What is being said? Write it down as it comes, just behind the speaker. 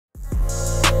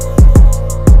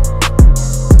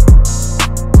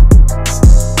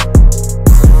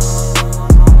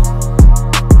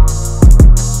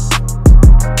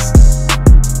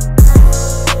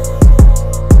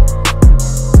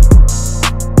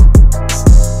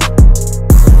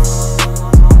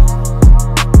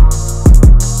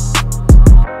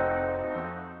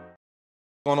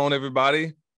on,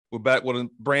 everybody? We're back with a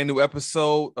brand new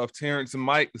episode of Terrance and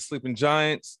Mike, the Sleeping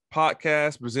Giants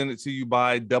podcast, presented to you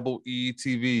by Double E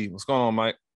TV. What's going on,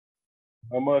 Mike?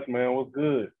 Not much, man. What's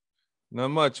good? Not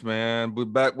much, man. We're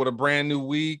back with a brand new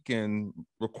week and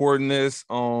recording this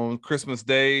on Christmas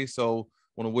Day. So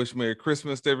want to wish Merry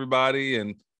Christmas to everybody.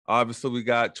 And obviously we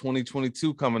got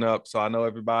 2022 coming up. So I know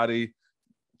everybody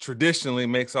traditionally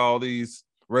makes all these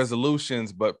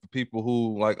resolutions, but for people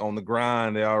who like on the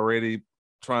grind, they're already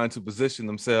trying to position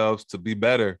themselves to be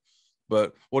better.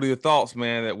 But what are your thoughts,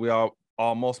 man, that we are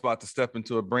almost about to step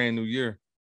into a brand new year?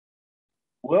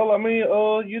 Well, I mean,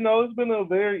 it's been a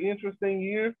very interesting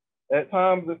year. At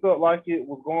times it felt like it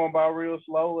was going by real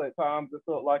slow. At times it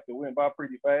felt like it went by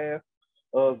pretty fast.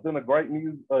 It's been a great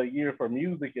year for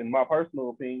music, in my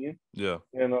personal opinion. Yeah.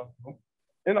 And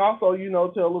also,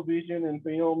 television and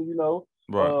film,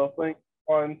 right. things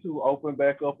starting to open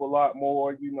back up a lot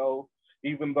more,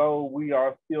 even though we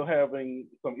are still having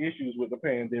some issues with the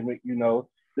pandemic,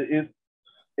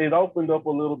 it opened up a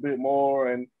little bit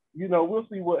more, and, we'll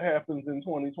see what happens in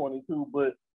 2022,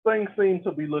 but things seem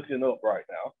to be looking up right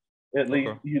now. At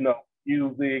least,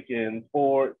 music and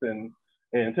sports and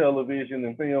television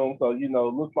and film. So,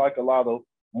 looks like a lot of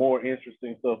more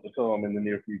interesting stuff to come in the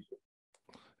near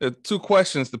future. Two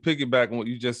questions to piggyback on what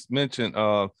you just mentioned.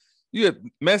 You had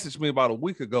messaged me about a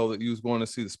week ago that you was going to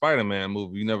see the Spider-Man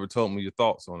movie. You never told me your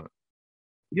thoughts on it.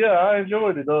 Yeah, I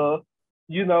enjoyed it.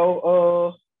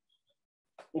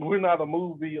 We're not a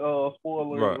movie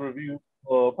spoiler review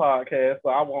podcast, so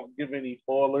I won't give any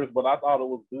spoilers, but I thought it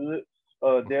was good.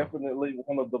 Definitely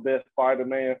one of the best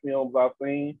Spider-Man films I've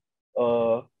seen.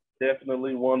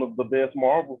 Definitely one of the best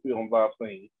Marvel films I've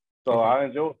seen. So I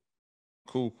enjoyed it.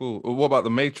 Cool. What about The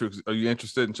Matrix? Are you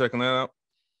interested in checking that out?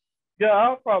 Yeah,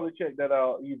 I'll probably check that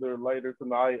out either later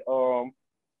tonight.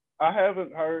 I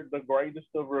haven't heard the greatest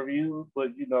of reviews, but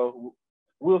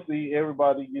we'll see.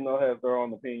 Everybody, has their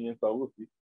own opinion, so we'll see.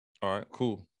 All right,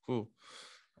 cool.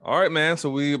 All right, man. So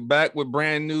we're back with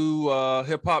brand new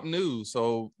hip hop news.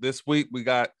 So this week we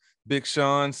got Big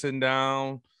Sean sitting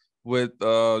down with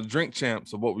Drink Champs.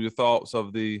 So what were your thoughts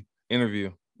of the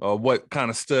interview? What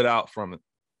kind of stood out from it?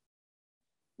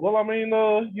 Well, I mean,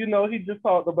 he just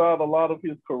talked about a lot of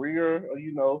his career.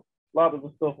 A lot of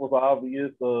the stuff was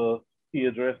obvious. He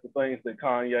addressed the things that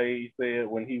Kanye said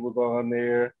when he was on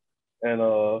there, and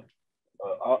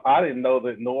I didn't know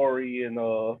that Nori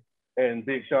and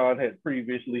Big Sean had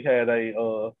previously had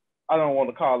I don't want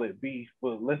to call it beef,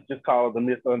 but let's just call it a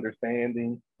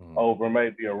misunderstanding over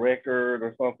maybe a record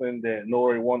or something that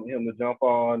Nori wanted him to jump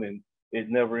on, and it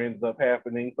never ends up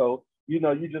happening. So, you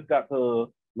just got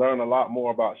to learn a lot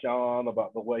more about Sean,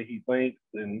 about the way he thinks,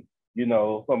 and,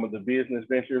 some of the business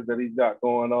ventures that he's got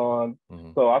going on.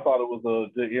 So I thought it was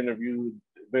a good interview,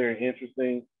 very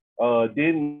interesting.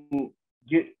 Didn't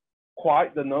get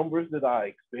quite the numbers that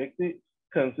I expected,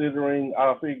 considering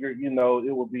I figured,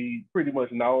 it would be pretty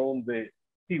much known that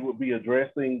he would be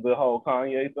addressing the whole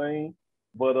Kanye thing.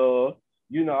 But,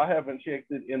 I haven't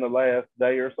checked it in the last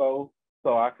day or so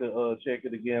I could check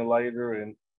it again later,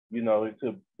 and,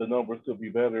 the numbers could be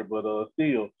better. But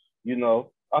still,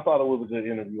 I thought it was a good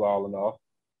interview all in all.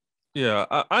 Yeah,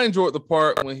 I enjoyed the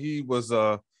part when he was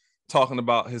talking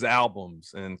about his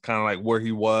albums and kind of like where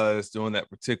he was during that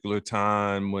particular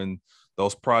time when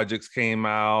those projects came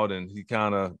out, and he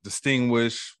kind of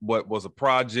distinguished what was a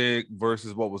project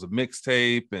versus what was a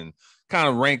mixtape, and kind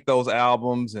of ranked those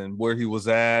albums and where he was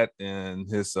at and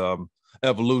his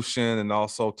evolution, and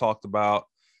also talked about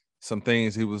some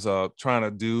things he was trying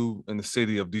to do in the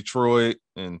city of Detroit.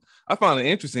 And I found it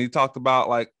interesting. He talked about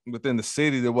like within the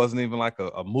city, there wasn't even like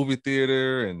a movie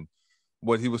theater, and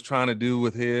what he was trying to do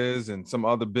with his and some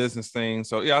other business things.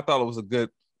 So yeah, I thought it was a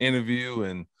good interview,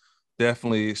 and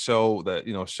definitely showed that,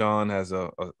 Sean has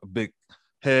a big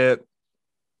head,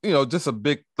 just a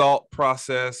big thought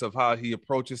process of how he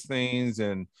approaches things.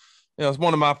 And, it's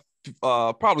one of my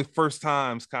probably first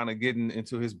times kind of getting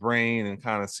into his brain and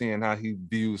kind of seeing how he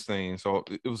views things. So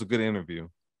it was a good interview.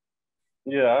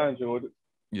 Yeah, I enjoyed it.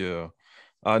 Yeah.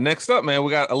 Next up, man, we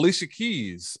got Alicia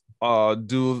Keys.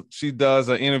 She does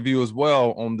an interview as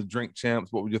well on the Drink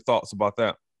Champs. What were your thoughts about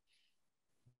that?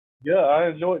 Yeah, I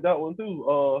enjoyed that one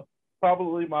too.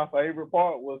 Probably my favorite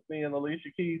part was seeing Alicia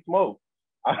Keys smoke.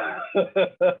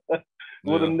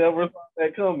 Would have never thought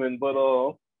that coming, but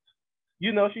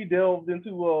she delved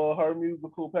into her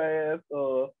musical past.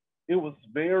 It was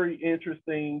very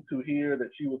interesting to hear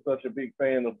that she was such a big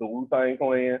fan of the Wu-Tang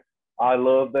Clan. I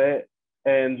love that.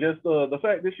 And just the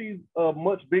fact that she's a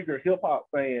much bigger hip hop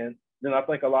fan than I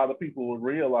think a lot of people would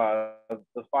realize,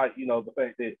 despite, the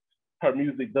fact that her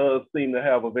music does seem to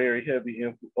have a very heavy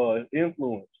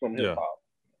influence from hip Yeah. hop.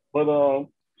 But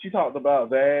she talked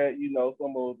about that, you know,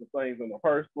 some of the things in her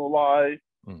personal life.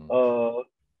 Mm-hmm.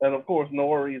 And of course,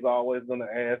 Nori's always going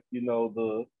to ask, you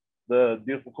know, the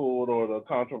difficult or the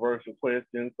controversial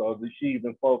questions. So she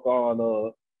even spoke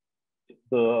on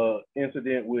the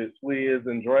incident with Swizz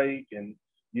and Drake, and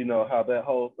you know how that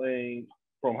whole thing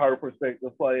from her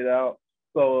perspective played out.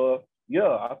 So yeah,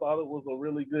 I thought it was a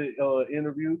really good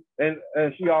interview, and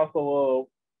she also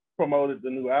promoted the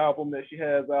new album that she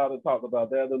has out and talked about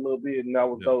that a little bit, and that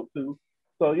was dope too.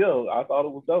 So yeah, I thought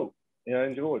it was dope, and I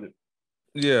enjoyed it.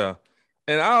 Yeah,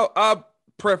 and I'll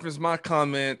preface my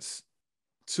comments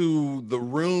to the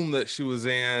room that she was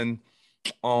in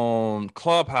on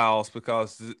Clubhouse,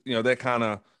 because you know that kind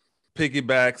of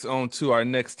piggybacks onto our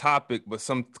next topic, but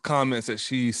some comments that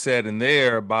she said in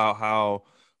there about how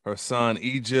her son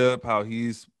Egypt, how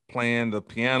he's playing the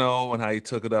piano and how he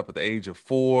took it up at the age of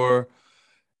 4,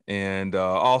 and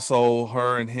also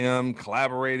her and him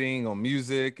collaborating on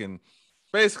music, and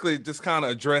basically just kind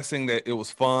of addressing that it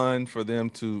was fun for them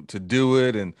to do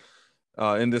it. And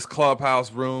in this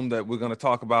Clubhouse room that we're going to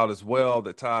talk about as well,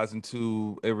 that ties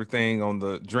into everything on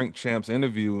the Drink Champs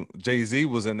interview, Jay-Z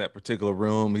was in that particular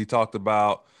room. He talked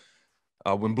about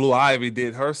when Blue Ivy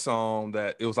did her song,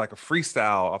 that it was like a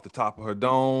freestyle off the top of her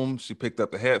dome. She picked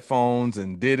up the headphones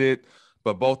and did it,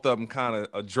 but both of them kind of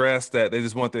addressed that they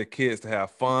just want their kids to have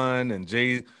fun. And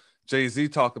Jay-Z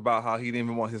talked about how he didn't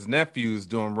even want his nephews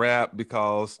doing rap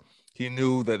because he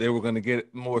knew that they were going to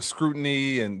get more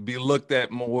scrutiny and be looked at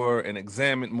more and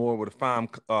examined more with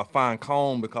a fine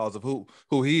comb because of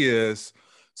who he is.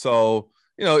 So,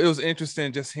 you know, it was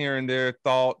interesting just hearing their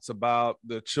thoughts about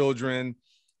the children,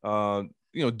 you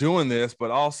know, doing this, but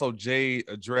also Jay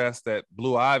addressed that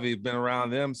Blue Ivy been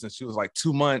around them since she was like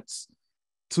 2 months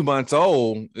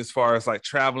old, as far as like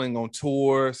traveling on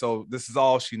tour. So this is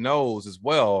all she knows as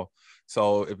well.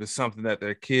 So if it's something that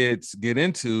their kids get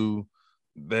into,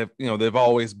 they've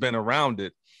always been around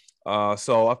it.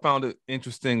 So I found it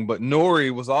interesting. But Nori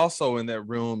was also in that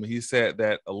room. He said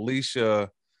that Alicia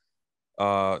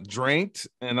drank,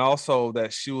 and also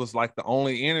that she was like the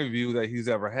only interview that he's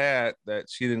ever had that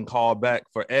she didn't call back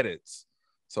for edits.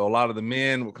 So a lot of the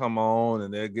men would come on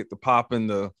and they'll get to popping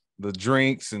the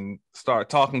drinks and start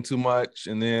talking too much,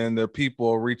 and then their people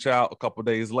will reach out a couple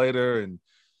days later and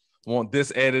want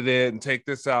this edited and take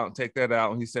this out and take that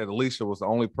out. And he said Alicia was the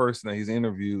only person that he's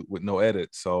interviewed with no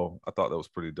edits. So I thought that was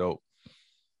pretty dope.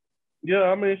 Yeah,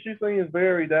 I mean, she seems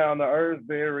very down to earth,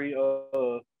 very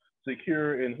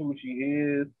secure in who she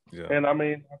is. Yeah. And I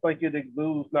mean, I think it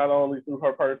exudes not only through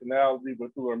her personality,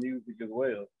 but through her music as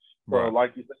well. So right.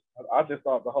 Like you said, I just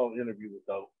thought the whole interview was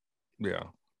dope. Yeah.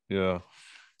 Yeah.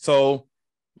 So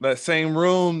that same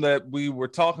room that we were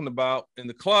talking about in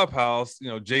the Clubhouse, you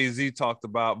know, Jay-Z talked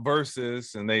about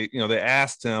Verzuz, and they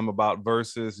asked him about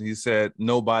Verzuz, and he said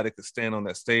nobody could stand on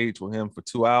that stage with him for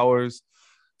 2 hours.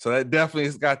 So that definitely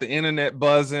has got the internet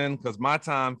buzzing, because my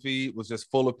time feed was just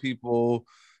full of people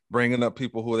bringing up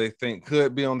people who they think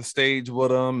could be on the stage with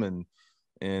them,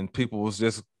 and people was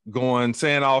just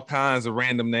saying all kinds of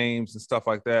random names and stuff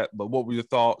like that. But what were your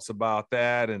thoughts about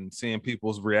that and seeing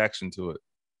people's reaction to it?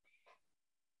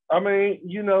 I mean,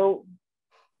 you know,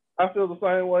 I feel the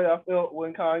same way I felt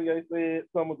when Kanye said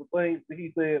some of the things that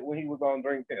he said when he was on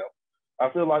Drink Champs. I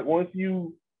feel like once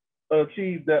you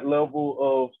achieve that level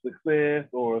of success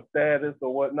or status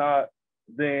or whatnot,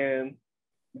 then,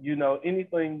 you know,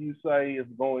 anything you say is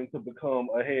going to become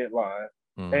a headline.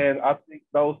 And I think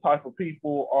those type of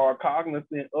people are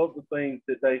cognizant of the things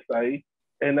that they say,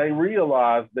 and they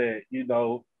realize that, you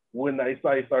know, when they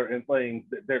say certain things,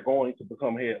 that they're going to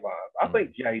become headlines. I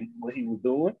think Jay knew what he was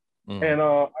doing. And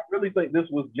I really think this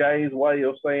was Jay's way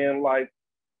of saying, like,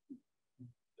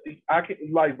 I can,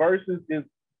 like, Verzuz is,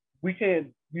 we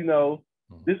can't, you know,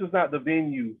 this is not the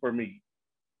venue for me.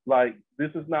 Like,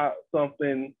 this is not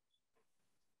something,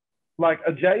 like,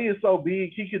 a Jay is so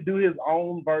big, he could do his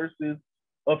own verses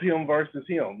of him versus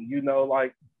him, you know,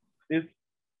 like, it's,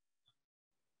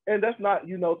 and that's not,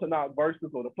 you know, to knock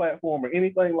Verzuz or the platform or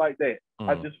anything like that.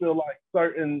 I just feel like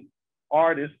certain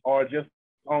artists are just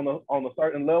on a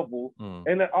certain level,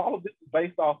 and that all of this is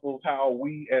based off of how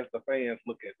we as the fans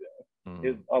look at them.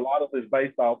 It's a lot of it's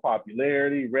based off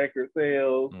popularity, record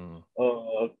sales,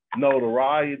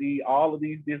 notoriety, all of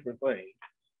these different things.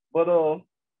 But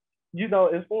you know,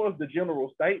 as far as the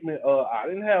general statement, I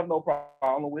didn't have no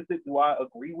problem with it. Do I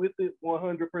agree with it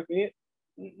 100%?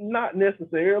 Not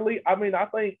necessarily. I mean, I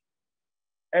think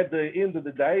at the end of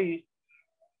the day,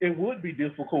 it would be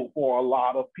difficult for a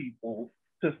lot of people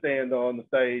to stand on the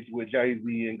stage with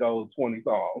Jay-Z and go 20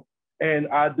 songs. And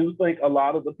I do think a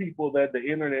lot of the people that the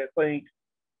internet think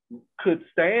could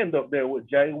stand up there with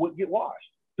Jay would get washed,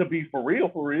 to be for real,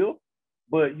 for real.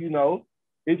 But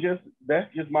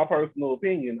that's just my personal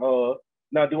opinion.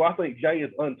 Now, do I think Jay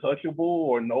is untouchable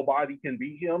or nobody can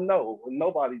beat him? No,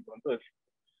 nobody's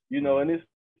untouchable. And it's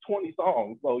 20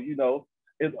 songs, so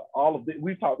it's all of it.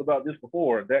 We've talked about this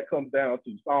before. That comes down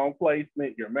to song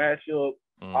placement, your mashup,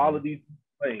 all of these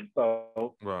things.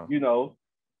 So right.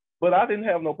 But I didn't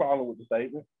have no problem with the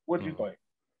statement. What do you think?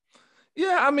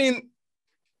 Yeah, I mean,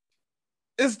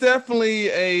 it's definitely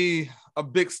a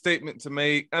big statement to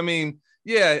make. I mean,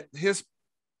 yeah, his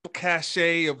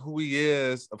cachet of who he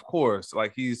is, of course,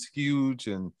 like he's huge.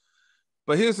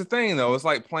 But here's the thing, though, it's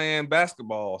like playing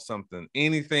basketball or something.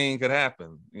 Anything could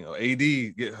happen.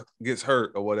 AD gets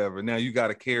hurt or whatever. Now you got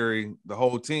to carry the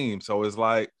whole team. So it's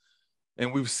like,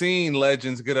 and we've seen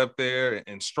legends get up there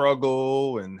and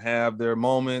struggle and have their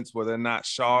moments where they're not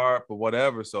sharp or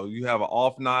whatever. So you have an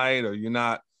off night or you're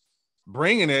not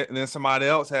bringing it, and then somebody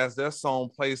else has their song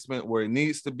placement where it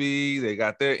needs to be. They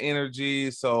got their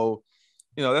energy. So,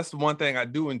 that's the one thing I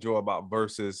do enjoy about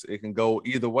verses. It can go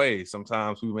either way.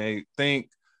 Sometimes we may think,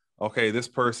 okay, this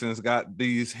person's got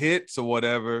these hits or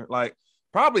whatever. Like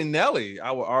probably Nelly,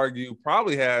 I would argue,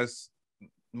 probably has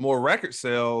more record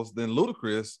sales than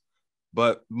Ludacris,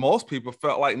 but most people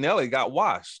felt like Nelly got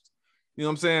washed. You know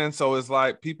what I'm saying? So it's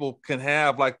like people can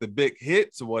have like the big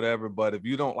hits or whatever, but if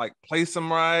you don't like place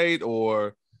them right,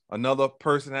 or another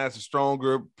person has a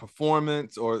stronger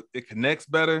performance or it connects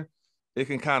better, it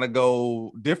can kind of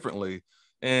go differently.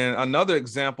 And another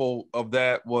example of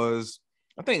that was,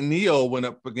 I think Neo went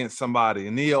up against somebody,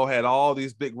 and Neo had all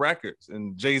these big records,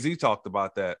 and Jay-Z talked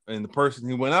about that. And the person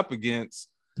he went up against,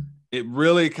 it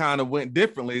really kind of went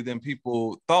differently than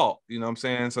people thought. You know what I'm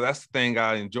saying? So that's the thing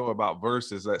I enjoy about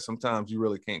verses, that sometimes you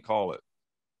really can't call it.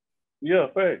 Yeah,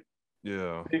 thanks.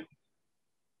 Yeah.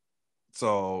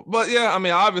 So, but yeah, I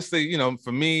mean, obviously,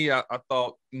 for me, I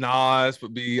thought Nas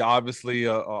would be obviously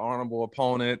a honorable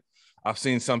opponent. I've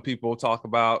seen some people talk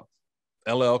about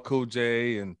LL Cool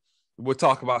J, and we'll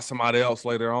talk about somebody else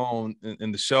later on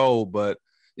in the show. But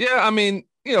yeah, I mean,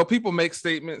 people make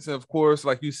statements, and of course,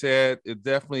 like you said, it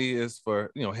definitely is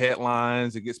for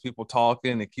headlines. It gets people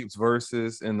talking. It keeps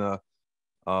verses in the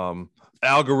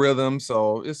algorithm.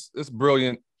 So it's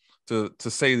brilliant to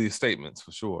say these statements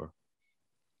for sure.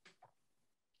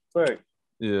 Thanks.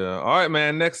 Yeah. All right,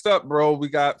 man. Next up, bro, we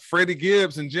got Freddie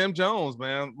Gibbs and Jim Jones,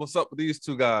 man. What's up with these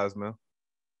two guys, man?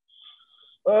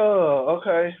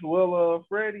 Okay. Well,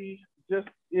 Freddie, just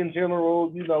in general,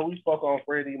 we spoke on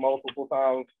Freddie multiple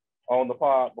times on the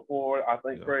pod before. I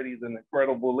think Freddie's an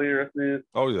incredible lyricist.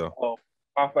 Oh, yeah.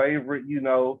 My favorite,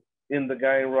 in the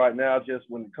game right now, just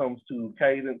when it comes to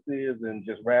cadences and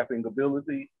just rapping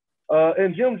ability.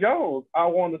 And Jim Jones, I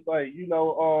want to say,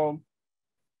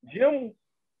 Jim,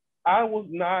 I was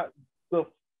not the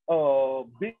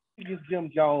biggest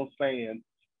Jim Jones fan,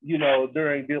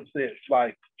 during Dipset's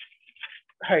like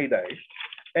heyday.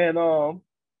 And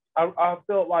I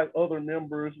felt like other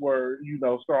members were,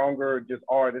 stronger, just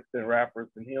artists and rappers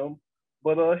than him.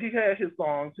 But he had his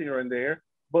songs here and there.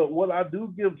 But what I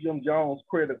do give Jim Jones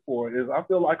credit for is I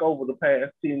feel like over the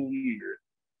past 10 years,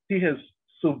 he has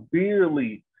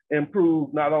severely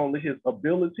improved not only his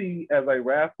ability as a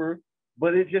rapper,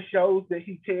 but it just shows that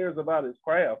he cares about his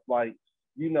craft. Like,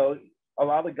 a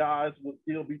lot of guys would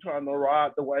still be trying to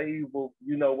ride the wave of,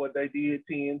 what they did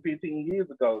 10, 15 years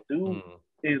ago. Dude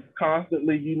is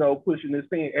constantly, pushing his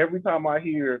pen. Every time I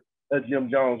hear a Jim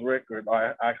Jones record,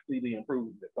 I see the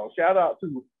improvement. So shout out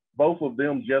to both of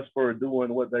them just for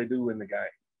doing what they do in the game.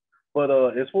 But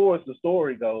as far as the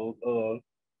story goes,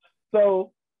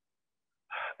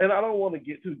 and I don't want to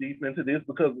get too deep into this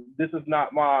because this is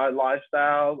not my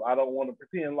lifestyle. I don't want to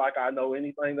pretend like I know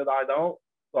anything that I don't.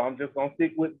 So I'm just going to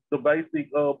stick with the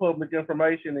basic public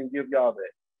information and give y'all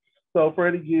that. So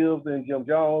Freddie Gibbs and Jim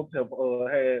Jones have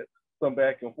had some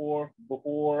back and forth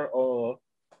before,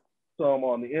 some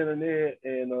on the internet.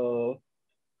 And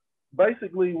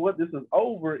basically what this is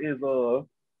over is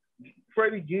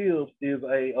Freddie Gibbs is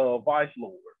a vice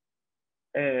lord.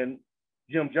 And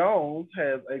Jim Jones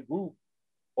has a group,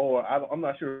 or I'm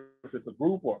not sure if it's a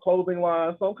group or a clothing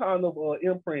line, some kind of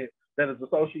imprint that is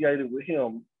associated with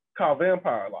him called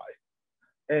Vampire Life.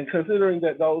 And considering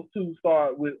that those two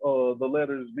start with the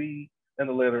letters V and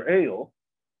the letter L,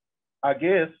 I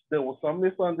guess there was some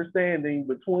misunderstanding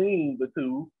between the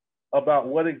two about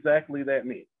what exactly that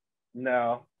meant.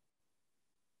 Now,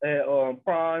 at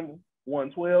Prime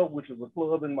 112, which is a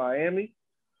club in Miami,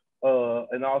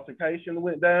 an altercation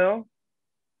went down.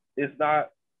 It's not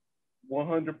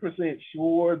 100%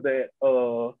 sure that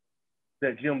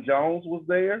that Jim Jones was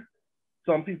there.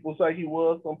 Some people say he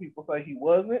was, some people say he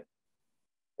wasn't.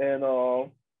 And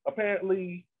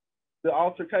apparently the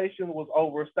altercation was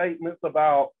over statements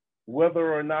about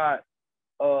whether or not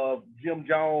Jim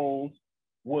Jones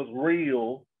was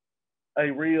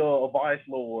a real vice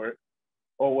lord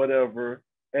or whatever,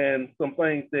 and some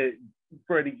things that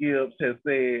Freddie Gibbs has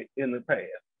said in the past.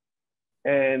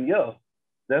 And yeah,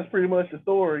 that's pretty much the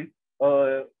story.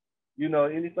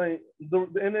 Anything,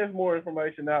 and there's more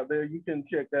information out there. You can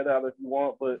check that out if you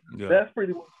want, but that's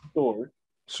pretty much the story.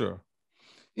 Sure.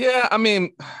 Yeah, I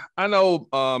mean, I know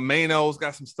Mano's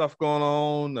got some stuff going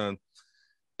on,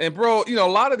 and bro, a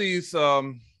lot of these,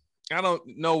 I don't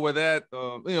know where that,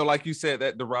 like you said,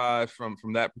 that derived from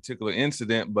that particular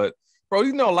incident, but bro,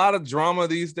 a lot of drama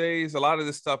these days. A lot of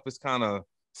this stuff is kind of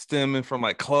stemming from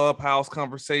like clubhouse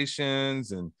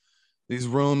conversations, and these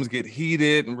rooms get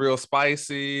heated and real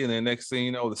spicy, and then next thing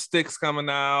you know, the sticks coming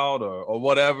out or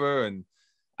whatever, and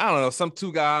I don't know. Some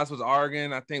two guys was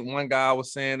arguing. I think one guy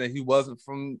was saying that he wasn't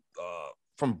from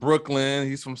Brooklyn.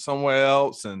 He's from somewhere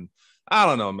else. And I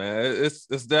don't know, man. It's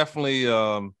definitely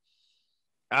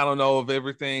I don't know if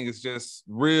everything is just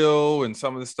real and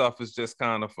some of the stuff is just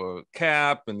kind of a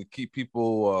cap and to keep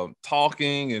people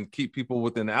talking and keep people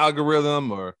within the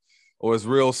algorithm or it's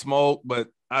real smoke. But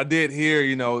I did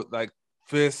hear, like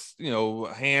fists,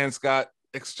 hands got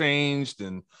exchanged,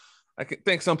 and I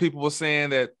think some people were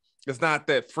saying that it's not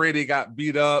that Freddie got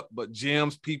beat up, but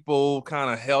Jim's people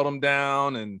kind of held him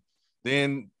down, and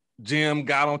then Jim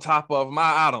got on top of him.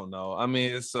 I don't know. I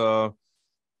mean, it's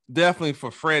definitely for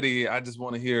Freddie. I just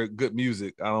want to hear good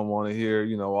music. I don't want to hear,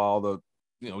 all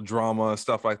the, drama and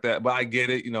stuff like that. But I get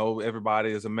it.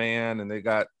 Everybody is a man, and they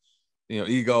got,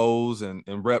 egos and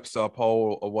reps to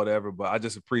uphold or whatever. But I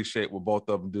just appreciate what both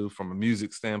of them do from a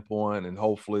music standpoint, and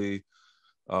hopefully.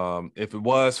 If it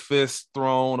was fist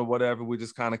thrown or whatever, we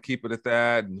just kind of keep it at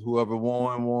that. And whoever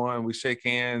won, we shake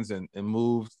hands and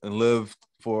move and live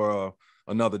for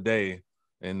another day,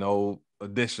 and no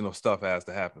additional stuff has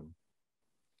to happen.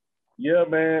 Yeah,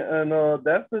 man. And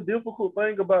that's the difficult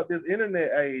thing about this internet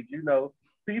age.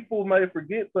 People may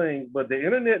forget things, but the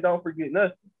internet don't forget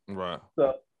nothing. Right.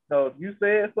 So if you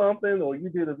said something or you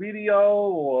did a video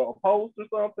or a post or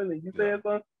something and you said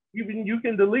something, even you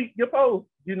can delete your post,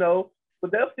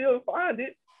 but they'll still find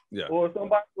it. Yeah. Or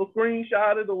somebody will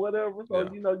screenshot it or whatever. So,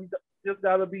 you just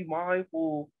got to be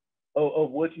mindful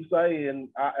of what you say. And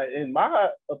in my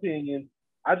opinion,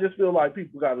 I just feel like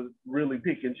people got to really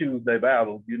pick and choose their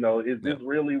battles. Is this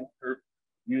really worth,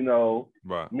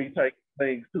 me taking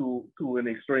things to an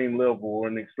extreme level or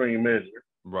an extreme measure?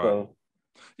 Right. So,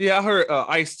 yeah, I heard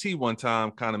Ice-T one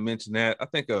time kind of mention that. I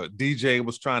think a DJ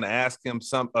was trying to ask him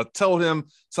told him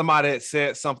somebody had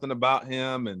said something about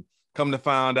him, and come to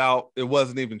find out it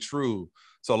wasn't even true.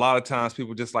 So a lot of times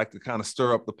people just like to kind of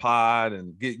stir up the pot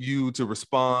and get you to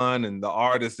respond, and the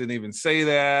artist didn't even say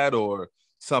that, or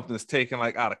something's taken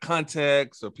like out of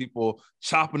context, or people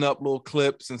chopping up little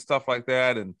clips and stuff like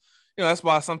that. And that's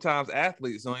why sometimes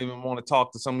athletes don't even want to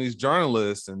talk to some of these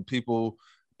journalists and people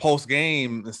post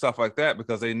game and stuff like that,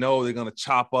 because they know they're going to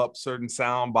chop up certain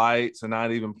sound bites and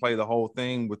not even play the whole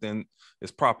thing within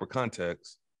its proper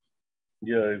context.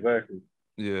 Yeah, exactly.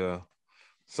 Yeah.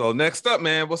 So next up,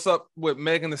 man, what's up with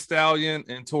Megan Thee Stallion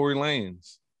and Tory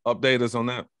Lanez? Update us on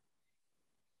that.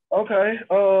 Okay.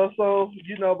 So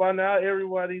by now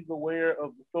everybody's aware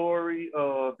of the story,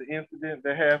 the incident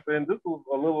that happened. This was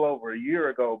a little over a year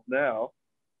ago now.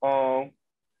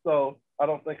 So I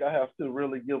don't think I have to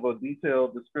really give a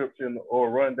detailed description or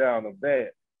rundown of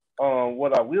that.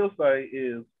 What I will say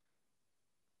is,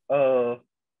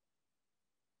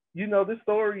 this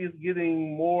story is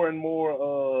getting more and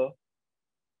more,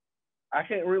 I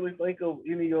can't really think of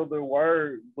any other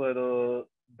word, but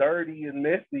dirty and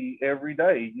messy every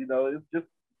day.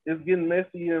 It's getting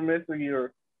messier and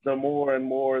messier the more and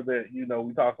more that,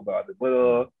 we talk about it.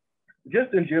 But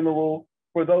just in general,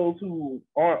 for those who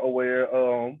aren't aware,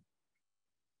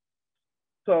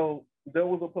 so there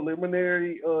was a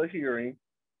preliminary hearing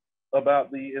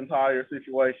about the entire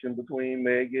situation between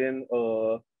Megan,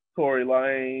 Tory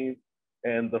Lanez,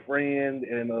 and the friend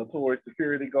and Tory's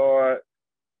security guard.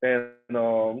 And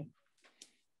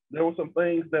there were some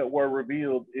things that were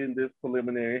revealed in this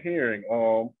preliminary hearing.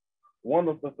 One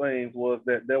of the things was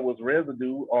that there was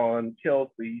residue on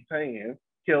Kelsey's hands,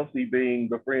 Kelsey being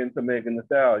the friend to Megan Thee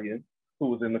Stallion, who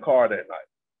was in the car that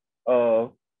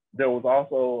night. There was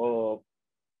also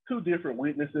two different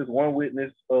witnesses. One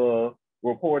witness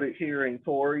reported hearing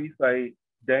Tory say,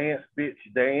 "Dance, bitch,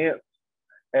 dance,"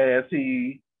 as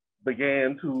he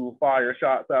began to fire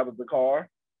shots out of the car.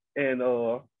 And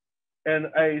and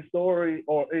a story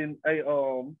or in a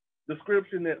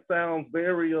description that sounds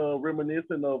very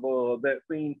reminiscent of that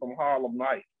scene from Harlem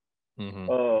Nights.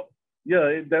 Mm-hmm.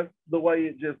 Yeah, that's the way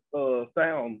it just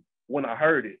sounds when I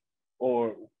heard it,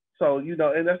 or so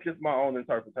and that's just my own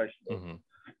interpretation of it. Mm-hmm.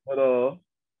 But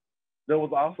there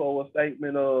was also a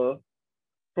statement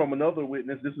from another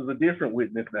witness. This is a different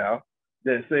witness now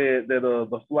that said that the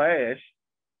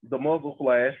muzzle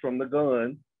flash from the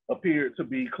gun appeared to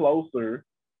be closer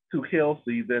to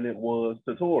Kelsey than it was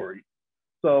to Tory.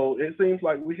 So it seems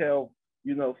like we have,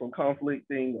 some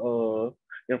conflicting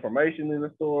information in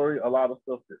the story, a lot of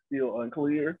stuff that's still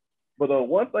unclear. But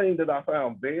one thing that I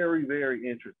found very, very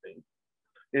interesting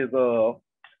is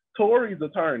Tory's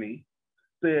attorney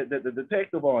said that the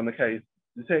detective on the case,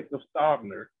 Detective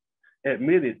Stogner,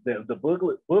 admitted that the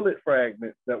bullet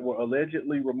fragments that were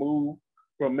allegedly removed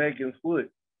from Megan's foot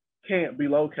can't be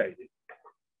located.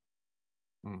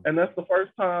 Mm. And that's the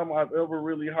first time I've ever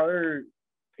really heard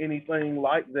anything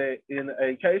like that in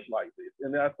a case like this.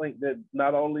 And I think that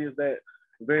not only is that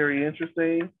very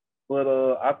interesting, but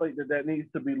I think that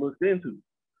needs to be looked into.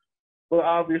 But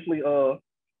obviously, the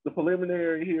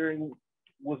preliminary hearing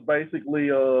was basically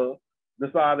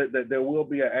decided that there will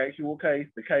be an actual case.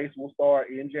 The case will start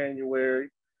in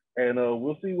January, and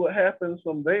we'll see what happens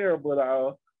from there. But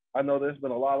I know there's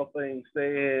been a lot of things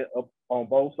said on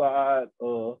both sides.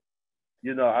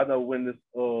 I know when this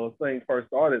thing first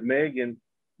started, Megan,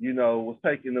 was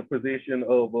taking the position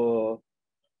of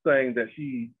saying that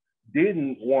she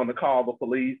didn't want to call the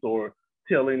police or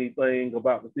tell anything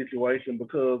about the situation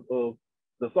because of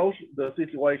the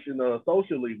situation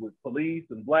socially with police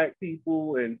and Black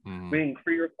people and being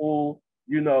fearful,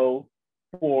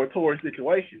 for Tory's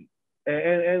situation.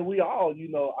 And we all,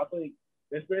 I think,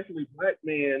 especially Black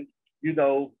men,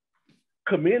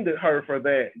 commended her for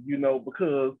that,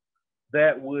 because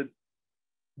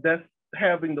that's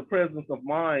having the presence of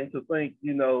mind to think,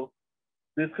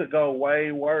 this could go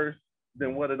way worse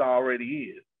than what it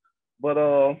already is. But,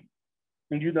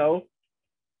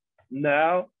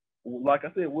 now, like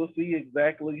I said, we'll see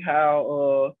exactly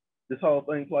how this whole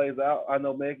thing plays out. I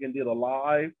know Megan did a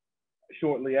live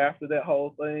shortly after that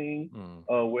whole thing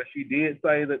where she did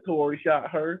say that Tory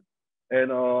shot her.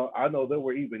 And I know there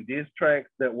were even diss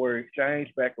tracks that were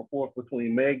exchanged back and forth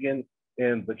between Megan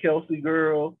and the Kelsey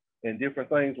girl, and different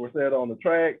things were said on the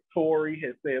track. Tory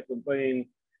had said some things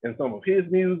in some of his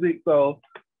music. So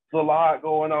there's a lot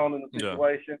going on in the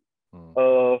situation.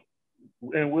 Yeah.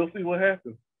 And we'll see what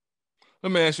happens.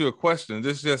 Let me ask you a question.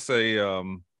 This is just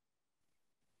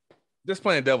just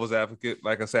playing devil's advocate.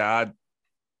 Like I said,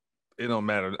 it don't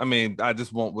matter. I mean, I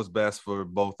just want what's best for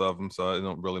both of them. So it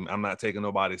don't really, I'm not taking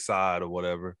nobody's side or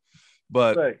whatever.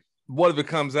 But right. What if it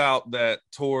comes out that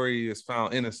Tory is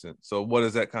found innocent? So what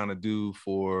does that kind of do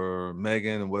for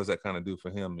Megan, and what does that kind of do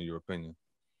for him, in your opinion?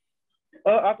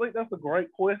 I think that's a great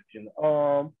question.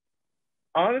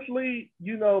 Honestly,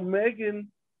 Megan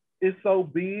is so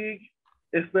big,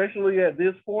 especially at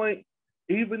this point.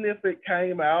 Even if it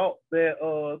came out that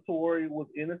Tory was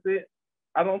innocent,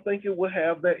 I don't think it would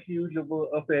have that huge of an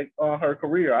effect on her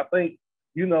career. I think,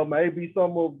 maybe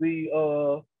some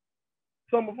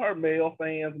of her male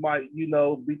fans might, be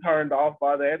turned off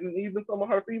by that, and even some of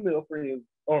her female friends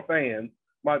or fans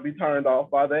might be turned off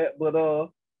by that. But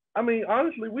I mean,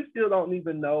 honestly, we still don't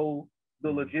even know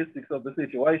the logistics of the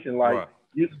situation. Like, right.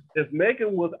 If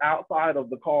Megan was outside of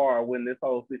the car when this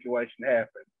whole situation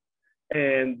happened,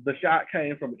 and the shot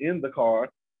came from in the car,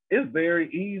 it's very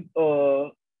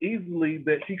easily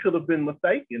that she could have been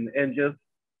mistaken and just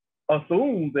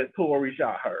assumed that Tory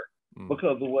shot her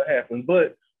because of what happened.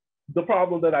 But the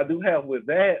problem that I do have with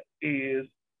that is,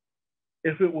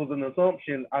 if it was an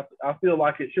assumption, I feel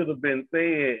like it should have been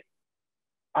said,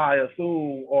 I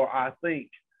assume or I think,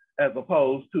 as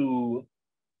opposed to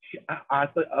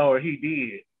or he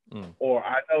did, or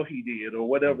I know he did, or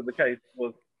whatever the case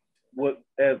was,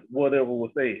 whatever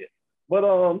was said. But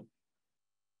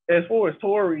as far as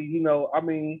Tory, I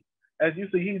mean, as you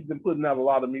see, he's been putting out a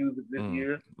lot of music this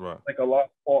year. Right. I think a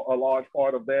large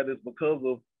part of that is because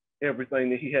of everything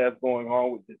that he has going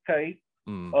on with his case.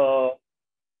 I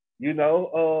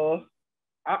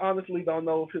honestly don't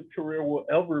know if his career will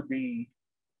ever be.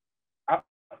 I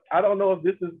don't know if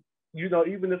this is,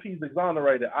 even if he's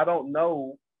exonerated, I don't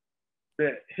know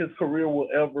that his career will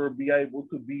ever be able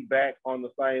to be back on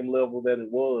the same level that it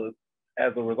was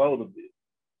as a result of this.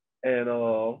 And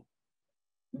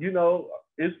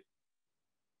it's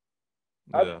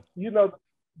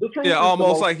the truth. Yeah,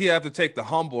 almost like he have to take the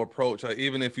humble approach. Like,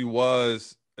 even if he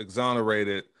was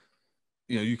exonerated,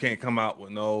 you can't come out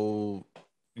with no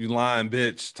 "you lying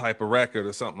bitch" type of record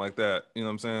or something like that. You know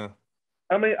what I'm saying?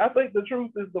 I mean, I think the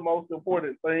truth is the most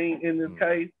important thing in this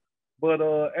case. But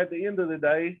at the end of the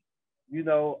day, you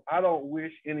know, I don't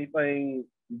wish anything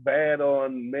bad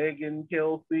on Megan,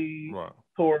 Kelsey, Right.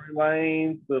 Tory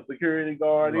Lanez, the security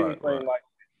guard, Right, anything right. like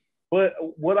that. But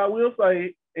what I will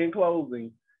say in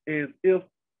closing is if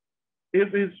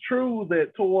it's true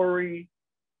that Tory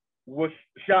was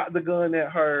shot the gun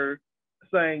at her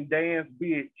saying dance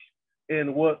bitch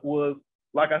in what was,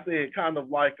 like I said, kind of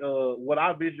like what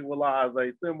I visualize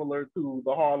a similar to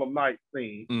the Harlem Nights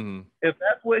scene. Mm-hmm. If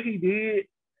that's what he did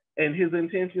and his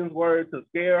intentions were to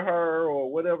scare her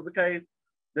or whatever the case,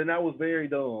 then that was very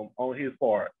dumb on his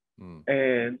part.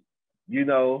 And, you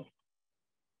know,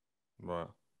 right,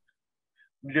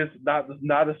 just not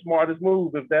the smartest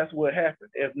move if that's what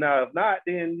happened. If not,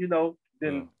 then, you know,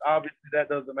 then obviously that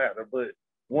doesn't matter. But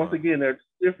once again, there's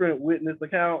different witness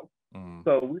accounts,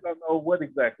 so we don't know what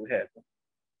exactly happened.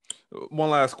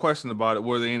 One last question about it: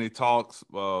 were there any talks?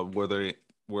 Were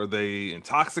they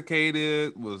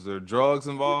intoxicated? Was there drugs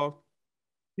involved?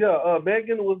 Yeah,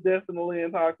 Megan was definitely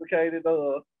intoxicated.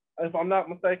 If I'm not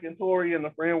mistaken, Tori and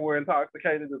a friend were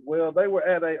intoxicated as well. They were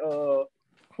at a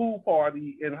pool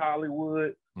party in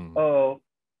Hollywood.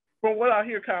 From what I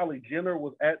hear, Kylie Jenner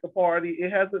was at the party. It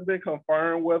hasn't been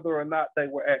confirmed whether or not they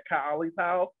were at Kylie's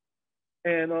house.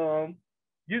 And,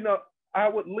 you know, I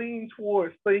would lean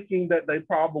towards thinking that they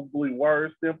probably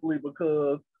were, simply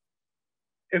because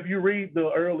if you read the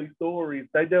early stories,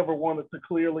 they never wanted to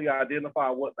clearly identify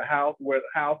where the house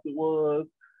it was.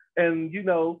 And, you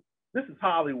know, this is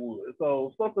Hollywood.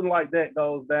 So something like that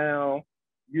goes down,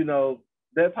 you know,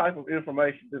 that type of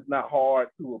information is not hard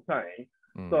to obtain.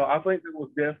 So I think it was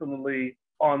definitely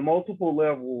on multiple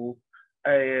levels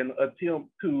an attempt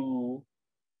to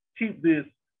keep this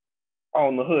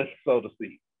on the hush, so to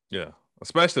speak. Yeah,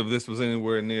 especially if this was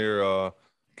anywhere near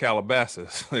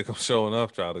Calabasas. Like I'm showing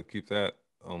up, trying to keep that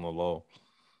on the low.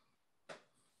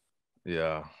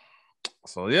 Yeah.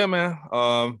 So yeah, man.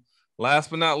 Last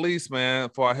but not least, man,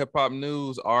 for our hip hop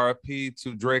news, RIP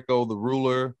to Draco the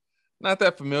Ruler. Not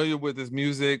that familiar with his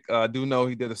music. I do know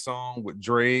he did a song with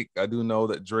Drake. I do know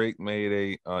that Drake made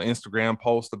a Instagram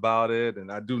post about it,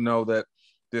 and I do know that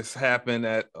this happened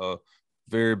at a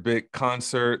very big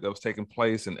concert that was taking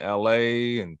place in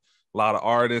LA, and a lot of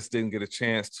artists didn't get a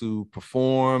chance to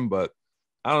perform. But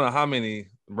I don't know how many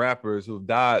rappers who've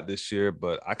died this year,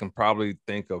 but I can probably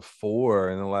think of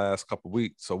 4 in the last couple of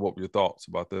weeks. So what were your thoughts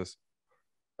about this?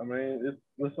 I mean, it's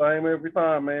the same every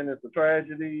time, man. It's a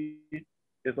tragedy.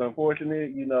 It's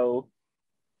unfortunate, you know.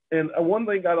 And one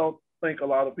thing I don't think a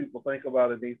lot of people think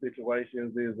about in these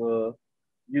situations is,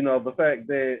 you know, the fact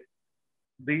that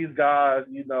these guys,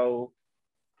 you know,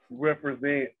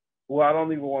 represent, well, I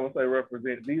don't even want to say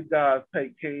represent, these guys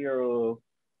take care of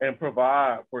and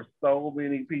provide for so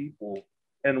many people.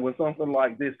 And when something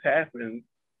like this happens,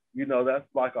 you know, that's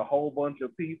like a whole bunch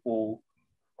of people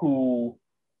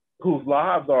whose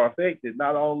lives are affected.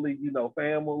 Not only, you know,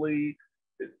 family,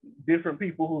 different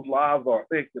people whose lives are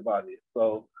affected by this.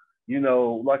 So, you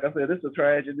know, like I said, it's a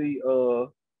tragedy.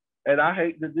 And I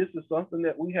hate that this is something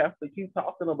that we have to keep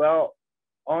talking about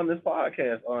on this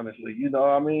podcast, honestly. You know,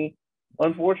 I mean,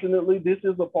 unfortunately, this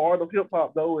is a part of hip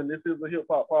hop, though, and this is a hip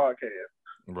hop podcast.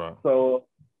 Right. So,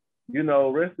 you know,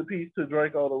 rest in peace to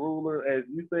Draco the Ruler. As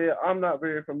you said, I'm not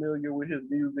very familiar with his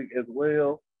music as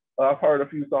well. I've heard a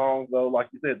few songs, though, like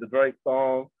you said, the Drake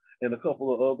song and a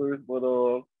couple of others. But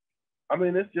I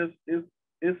mean,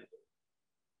 it's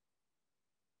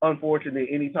unfortunate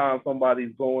anytime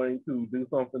somebody's going to do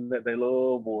something that they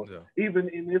love, or even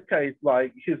in this case,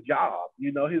 like his job.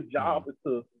 You know, his job is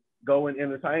to go and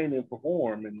entertain and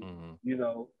perform, and you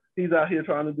know, he's out here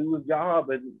trying to do his job,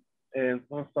 and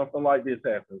something like this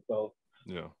happens. So,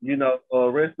 you know,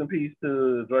 rest in peace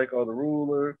to Draco the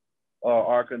Ruler.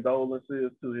 Our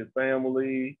condolences to his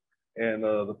family and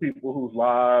the people whose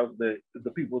lives the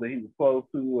people that he was close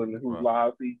to and whose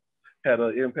lives he had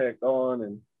an impact on,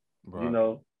 and you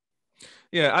know.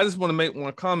 Yeah, I just want to make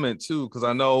one comment too, because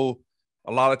I know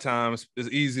a lot of times it's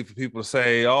easy for people to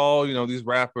say, oh, you know, these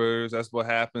rappers, that's what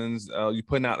happens. You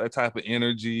putting out that type of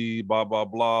energy, blah, blah,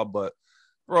 blah. But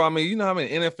bro, I mean, you know how many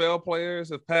NFL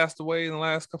players have passed away in the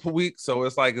last couple of weeks? So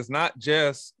it's like, it's not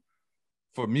just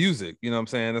for music, you know what I'm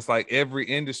saying? It's like every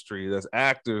industry. There's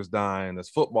actors dying, there's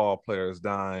football players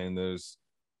dying, there's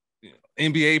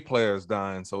NBA players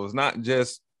dying. So it's not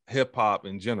just hip hop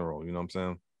in general, you know what I'm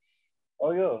saying?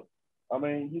 Oh yeah. I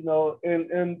mean, you know,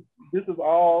 and this is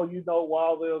all, you know,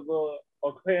 while there's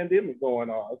a pandemic going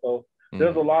on. So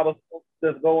there's a lot of stuff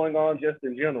that's going on just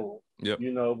in general.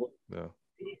 You know, but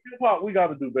hip hop, we got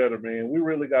to do better, man. We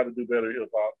really got to do better hip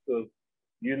hop, because,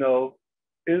 you know,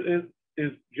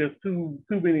 is just too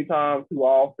many times too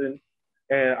often.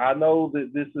 And I know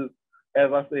that this is,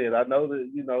 as I said, I know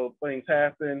that things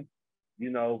happen,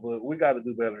 but we got to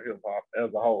do better hip hop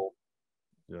as a whole.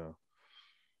 Yeah.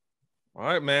 All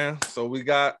right, man. So we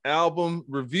got album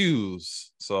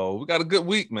reviews. So we got a good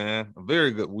week, man. A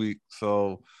very good week.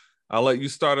 So I'll let you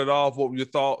start it off. What were your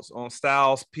thoughts on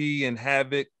Styles P and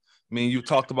Havoc? I mean, you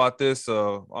talked about this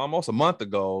almost a month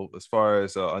ago as far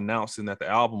as announcing that the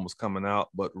album was coming out,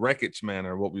 but Wreckage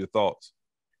Manor, what were your thoughts?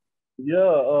 Yeah,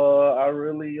 I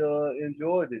really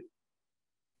enjoyed it.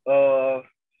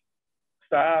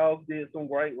 Styles did some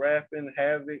great rapping.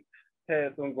 Havoc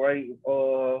had some great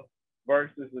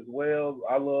verses as well.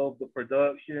 I love the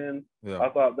production. Yeah. I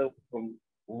thought there was some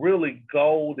really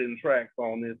golden tracks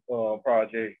on this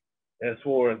project as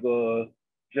far as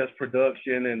just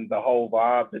production and the whole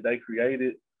vibe that they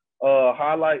created.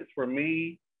 Highlights for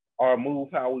me are Move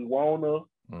How We Wanna,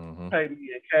 Pay Me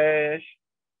in Cash,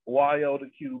 YO to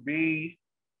QB,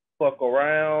 Fuck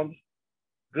Around,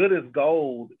 Good as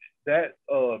Gold. That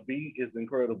beat is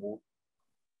incredible.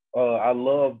 I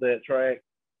love that track.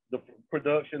 The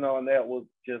production on that was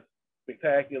just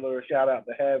spectacular. Shout out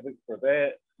to Havoc for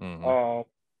that.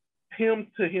 Him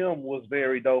to Him was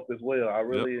very dope as well. I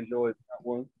really enjoyed that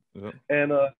one.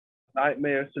 And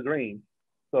Nightmares to Dream.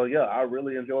 So yeah, I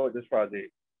really enjoyed this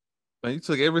project. Man, you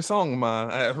took every song of mine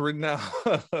I have written down.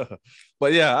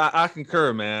 But yeah, I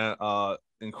concur, man.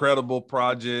 Incredible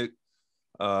project.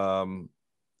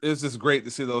 It was just great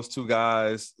to see those two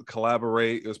guys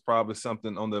collaborate. It was probably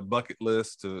something on the bucket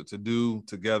list to do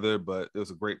together, but it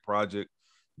was a great project.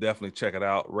 Definitely check it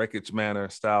out. Wreckage Manor,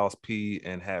 Styles P,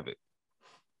 and Havoc.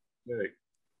 Hey.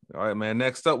 All right, man.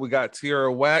 Next up, we got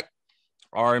Tierra Whack,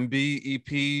 R&B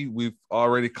EP. We've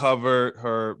already covered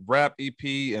her rap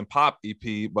EP and pop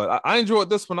EP, but I enjoyed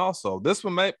this one also. This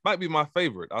one might be my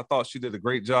favorite. I thought she did a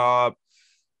great job.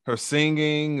 Her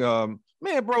singing,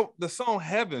 man, bro, the song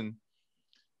Heaven,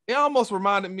 it almost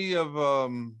reminded me of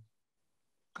God,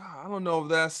 I don't know if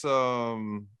that's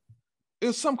it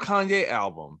was some Kanye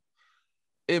album.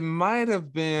 It might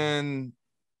have been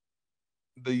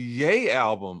the Ye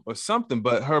album or something,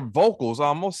 but her vocals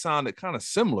almost sounded kind of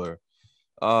similar.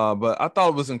 But I thought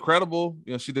it was incredible.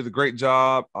 She did a great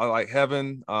job. I like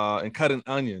Heaven and Cutting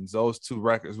Onions. Those two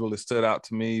records really stood out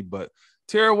to me. But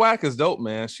Tierra Whack is dope,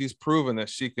 man. She's proven that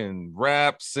she can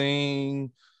rap,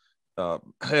 sing.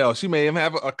 Hell, she may even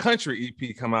have a country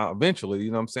EP come out eventually.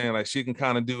 You know what I'm saying? Like she can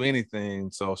kind of do anything.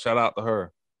 So shout out to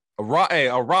her. A rock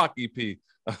EP.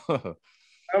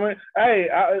 I mean, hey,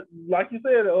 like you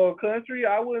said, country,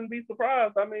 I wouldn't be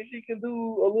surprised. I mean, she can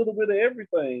do a little bit of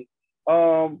everything.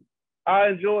 I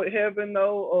enjoyed Heaven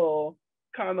though,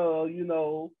 kind of,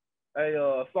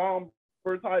 a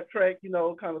somber type track,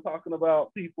 kind of talking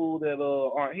about people that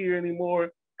aren't here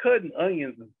anymore. Cutting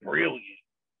Onions is brilliant.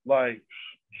 Like,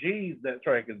 geez, that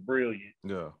track is brilliant.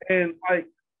 Yeah. And like,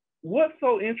 what's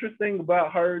so interesting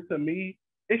about her to me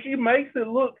is she makes it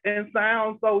look and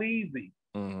sound so easy.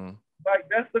 Like,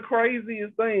 that's the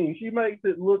craziest thing. She makes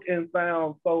it look and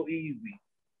sound so easy.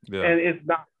 Yeah. And it's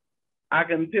not. I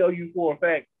can tell you for a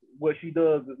fact what she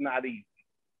does is not easy.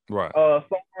 Right.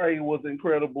 Sorry was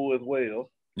incredible as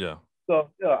well. Yeah. So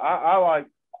yeah, I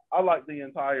like the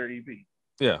entire EP.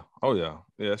 Yeah. Oh yeah.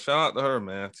 Yeah. Shout out to her,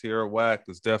 man. Tierra Whack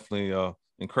is definitely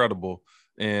incredible.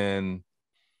 And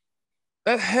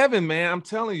that Heaven, man, I'm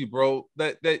telling you, bro,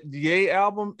 that Ye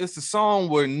album, it's the song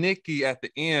where Nicki at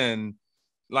the end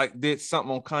like did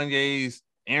something on Kanye's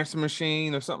Answer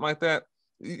Machine or something like that.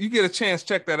 You get a chance,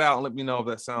 check that out and let me know if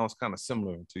that sounds kind of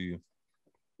similar to you.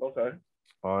 Okay.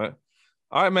 All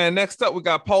right, man. Next up, we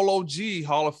got Polo G,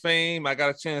 Hall of Fame. I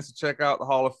got a chance to check out the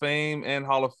Hall of Fame and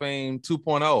Hall of Fame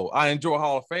 2.0. I enjoy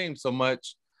Hall of Fame so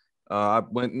much. I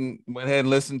went ahead and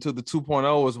listened to the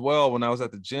 2.0 as well when I was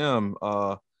at the gym.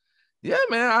 Yeah,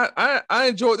 man, I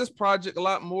enjoyed this project a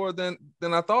lot more than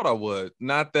I thought I would.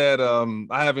 Not that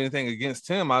I have anything against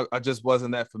him. I just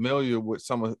wasn't that familiar with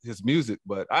some of his music,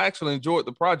 but I actually enjoyed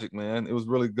the project, man. It was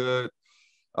really good.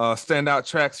 Standout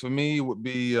tracks for me would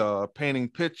be Painting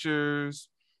Pictures,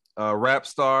 Rap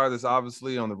Star, that's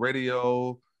obviously on the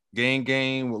radio,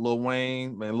 Gang with Lil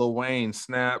Wayne. Man, Lil Wayne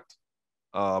snapped.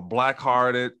 Black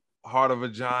Hearted, Heart of a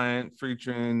Giant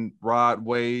featuring Rod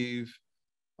Wave.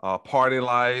 Party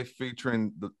Life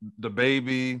featuring the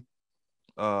Baby,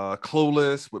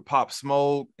 Clueless with Pop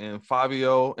Smoke and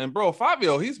Fabio. And bro,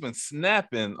 Fabio, he's been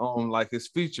snapping on like his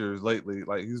features lately.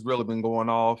 Like he's really been going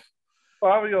off.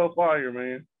 Fabio's fire,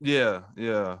 man. Yeah.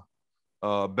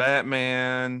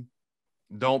 Batman,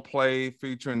 Don't Play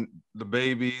featuring the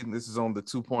Baby. This is on the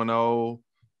 2.0.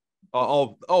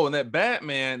 And that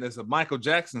Batman is a Michael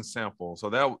Jackson sample. So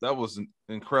that was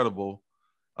incredible.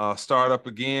 Start Up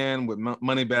Again with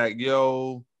Moneybagg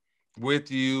Yo, With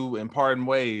You, and Parting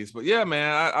Ways. But yeah,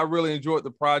 man, I really enjoyed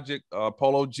the project.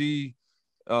 Polo G,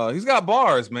 he's got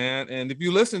bars, man. And if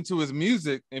you listen to his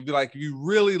music, if you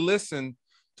really listen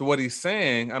to what he's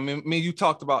saying, I mean, you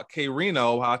talked about K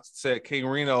Reno, how I said K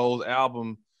Reno's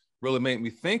album really made me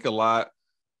think a lot.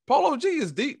 Polo G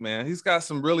is deep, man. He's got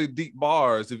some really deep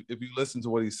bars. If you listen to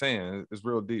what he's saying, it's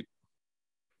real deep.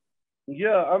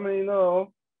 Yeah, I mean,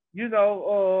 he's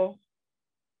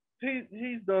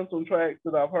done some tracks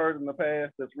that I've heard in the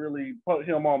past that's really put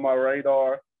him on my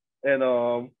radar and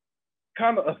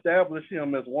kind of established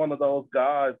him as one of those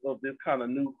guys of this kind of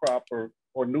new crop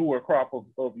or newer crop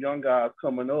of young guys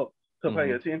coming up to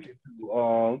pay attention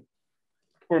to.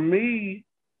 For me,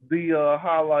 the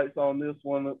highlights on this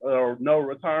one are No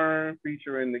Return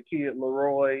featuring the Kid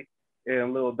Leroy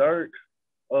and Lil Durk.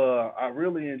 I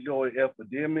really enjoyed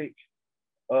Epidemic.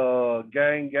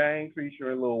 Gang Gang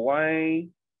featuring Lil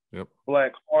Wayne. Yep.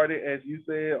 Black Hearted, as you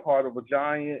said. Heart of a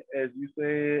Giant, as you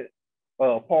said.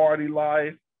 Party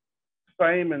Life.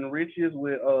 Fame and Riches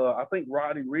with, I think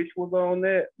Roddy Ricch was on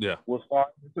that. Yeah. Was fun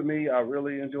to me. I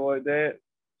really enjoyed that.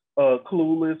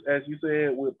 Clueless, as you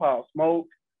said, with Pop Smoke.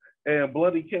 And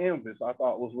Bloody Canvas, I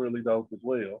thought was really dope as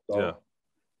well. So,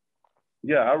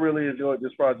 yeah, I really enjoyed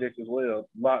this project as well.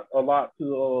 A lot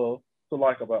to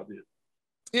like about this.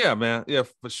 Yeah, man. Yeah,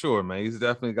 for sure, man. He's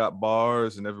definitely got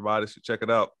bars, and everybody should check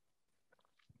it out.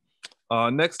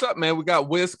 Next up, man, we got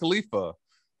Wiz Khalifa.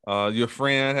 Your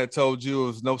friend had told you it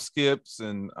was no skips,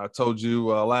 and I told you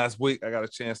last week I got a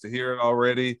chance to hear it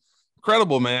already.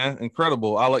 Incredible, man.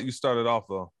 Incredible. I'll let you start it off,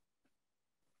 though.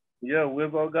 Yeah,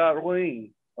 Wizzo got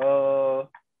wings.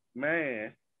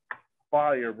 Man,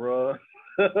 fire, bro.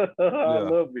 I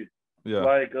love it.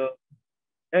 Yeah.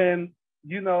 And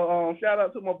shout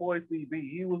out to my boy CB.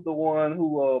 He was the one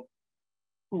who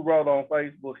wrote on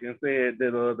Facebook and said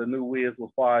that the new Wiz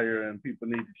was fire and people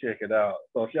need to check it out.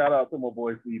 So shout out to my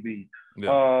boy CB.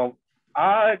 Yeah.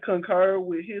 I concur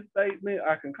with his statement.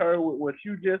 I concur with what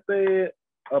you just said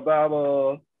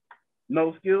about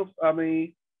no skips. I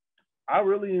mean, I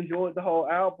really enjoyed the whole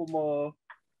album.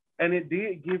 And it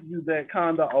did give you that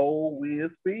kind of old Wiz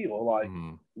feel. Like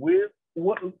Wiz,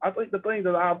 I think the thing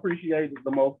that I appreciated the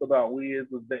most about Wiz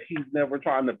is that he's never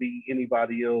trying to be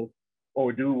anybody else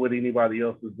or do what anybody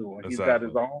else is doing. Exactly. He's got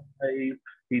his own pace.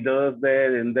 He does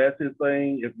that, and that's his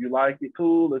thing. If you like it,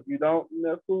 cool. If you don't,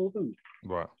 that's cool too.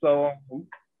 Right. So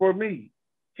for me,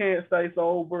 Can't Stay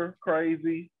Sober,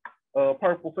 Crazy,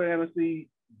 Purple Fantasy,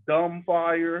 Dumb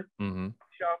Fire,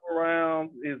 Shop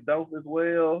Around is dope as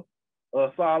well.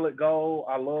 Solid Gold,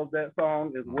 I love that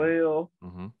song as well.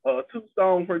 Two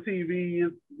Stone for TV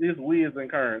is Wiz and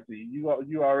Currency. You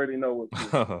already know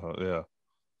what. Yeah.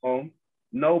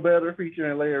 No Better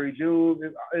featuring Larry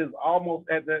June is almost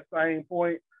at that same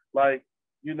point. Like,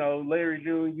 Larry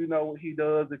June, you know what he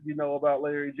does if you know about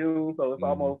Larry June. So it's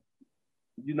almost,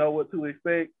 you know what to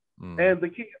expect. And the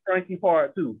Kid Frankie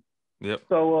Part 2. Yep.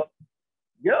 So,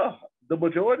 yeah, the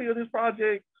majority of this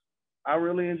project, I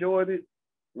really enjoyed it.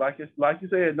 Like you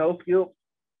said, no skips.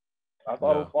 I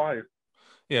thought it was fire.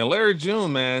 Yeah, Larry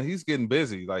June, man, he's getting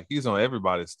busy. Like, he's on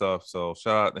everybody's stuff. So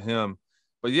shout out to him.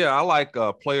 But yeah, I like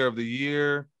Player of the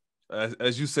Year.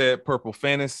 As you said, Purple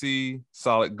Fantasy,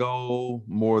 Solid Gold,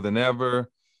 More Than Ever.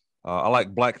 I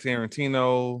like Black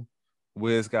Tarantino.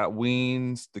 Wiz got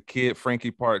Weens, The Kid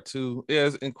Frankie Part 2. Yeah,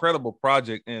 it's an incredible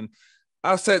project. And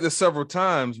I've said this several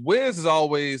times. Wiz is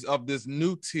always, of this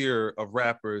new tier of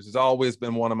rappers, has always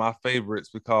been one of my favorites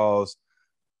because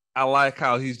I like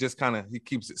how he's just he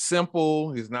keeps it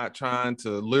simple. He's not trying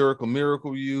to lyrical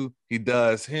miracle you. He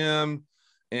does him.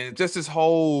 And just his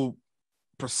whole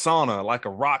persona, like a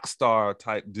rock star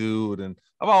type dude. And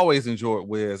I've always enjoyed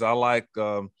Wiz. I like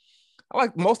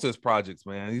most of his projects,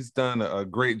 man. He's done a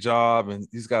great job, and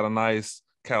he's got a nice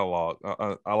catalog.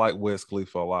 I like Wiz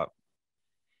Khalifa a lot.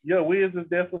 Yeah, Wiz is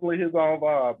definitely his own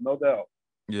vibe, no doubt.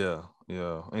 Yeah.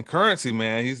 And Currency,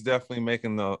 man, he's definitely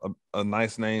making a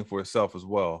nice name for himself as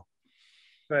well.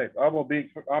 Thanks. I'm a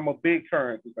big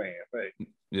Currency fan.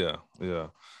 Thanks. Yeah.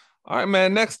 All right,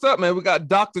 man. Next up, man, we got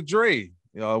Dr. Dre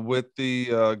with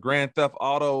the Grand Theft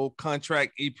Auto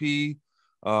Contract EP.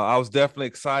 I was definitely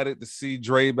excited to see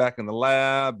Dre back in the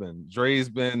lab, and Dre's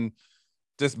been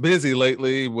just busy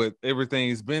lately with everything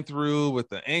he's been through with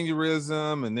the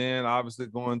aneurysm, and then obviously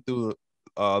going through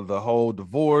the whole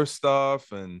divorce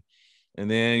stuff, and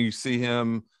then you see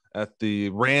him at the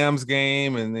Rams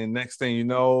game, and then next thing you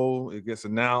know, it gets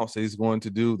announced that he's going to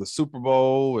do the Super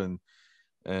Bowl, and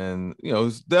And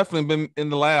it's definitely been in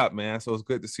the lab, man. So it's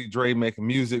good to see Dre making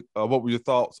music. What were your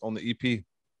thoughts on the EP?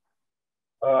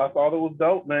 I thought it was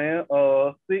dope, man.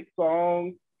 6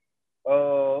 songs.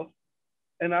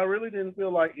 And I really didn't feel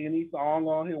like any song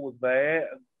on here was bad.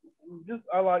 Just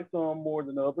I like some more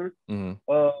than others. Mm-hmm.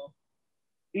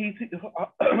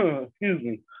 Excuse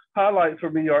me. Highlights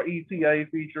for me are ETA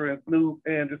featuring Snoop,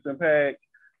 Anderson .Paak,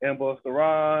 and Busta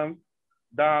Rhymes.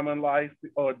 Diamond Life,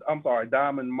 or I'm sorry,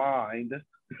 Diamond Mind.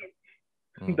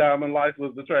 Diamond Life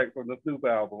was the track from the Snoop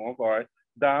album. I'm sorry.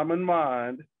 Diamond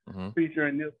Mind,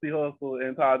 featuring Nipsey Hussle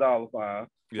and Ty Dolla $ign,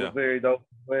 was very dope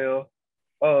as well.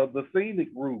 The Scenic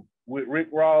Route with Rick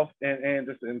Ross and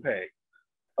Anderson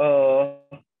 .Paak.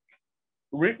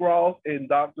 Rick Ross and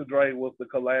Dr. Dre was the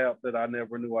collab that I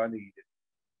never knew I needed.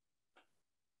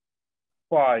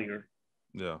 Fire.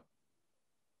 Yeah.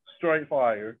 Straight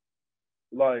fire.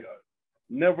 Like,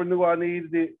 never knew I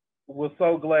needed it. Was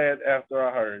so glad after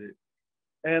I heard it.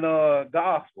 And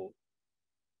gospel.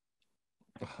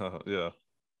 Yeah.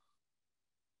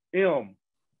 M.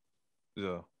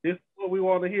 Yeah. This is what we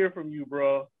want to hear from you,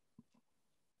 bro.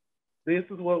 This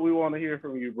is what we want to hear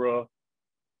from you, bro.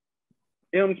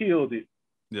 M killed it.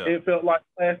 Yeah. It felt like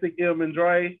classic M and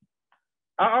Dre.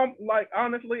 I'm like,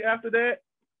 honestly, after that,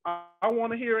 I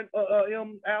want to hear an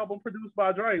M album produced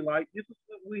by Dre. Like, this is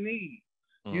what we need,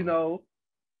 you know?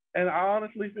 And I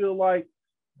honestly feel like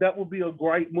that would be a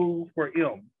great move for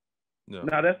M. Yeah.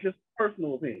 Now, that's just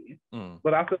personal opinion,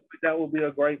 but I feel like that would be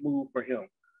a great move for him.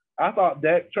 I thought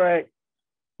that track,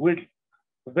 which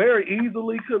very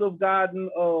easily could have gotten,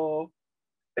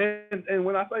 and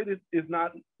when I say this, it's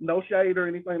not no shade or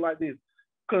anything like this,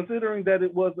 considering that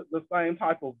it wasn't the same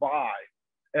type of vibe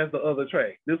as the other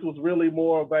track. This was really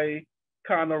more of a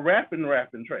kind of rapping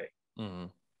track. I feel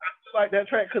like that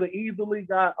track could have easily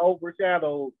got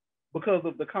overshadowed because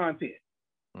of the content.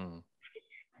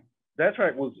 That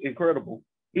track was incredible.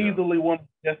 Easily one of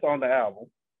the best on the album.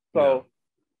 So,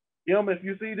 M, if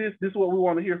you see this is what we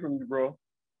want to hear from you, bro.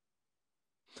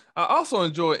 I also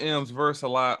enjoy M's verse a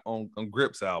lot on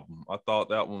Grip's album. I thought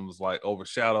that one was like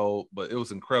overshadowed, but it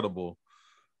was incredible.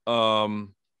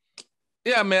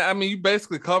 Yeah, man. I mean, you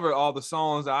basically covered all the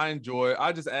songs I enjoy.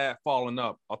 I just add Falling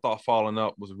Up. I thought Falling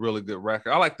Up was a really good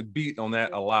record. I like the beat on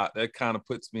that a lot. That kind of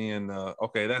puts me in,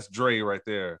 okay, that's Dre right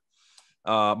there.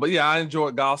 But yeah, I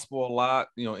enjoyed gospel a lot,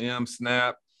 M,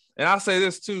 Snap. And I'll say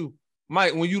this too,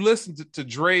 Mike, when you listen to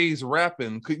Dre's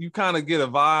rapping, could you kind of get a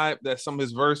vibe that some of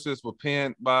his verses were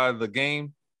penned by The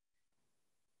Game?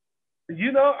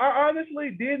 I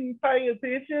honestly didn't pay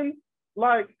attention.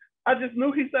 Like, I just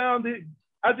knew he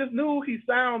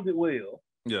sounded well.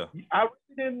 Yeah. I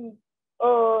really didn't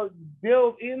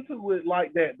delve into it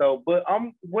like that though. But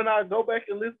when I go back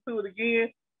and listen to it again,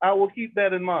 I will keep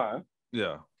that in mind.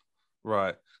 Yeah.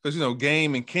 Right. Because,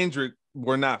 Game and Kendrick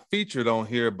were not featured on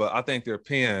here, but I think their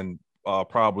pen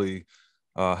probably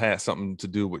had something to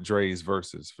do with Dre's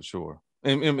verses for sure.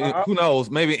 And who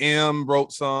knows? Maybe M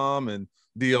wrote some and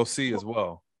DLC as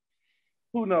well.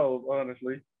 Who knows,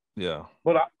 honestly. Yeah.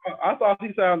 But I thought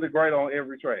he sounded great on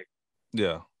every track.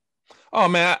 Yeah. Oh,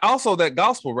 man. Also, that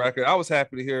gospel record, I was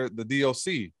happy to hear the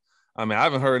DLC. I mean, I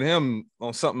haven't heard him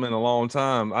on something in a long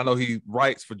time. I know he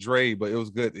writes for Dre, but it was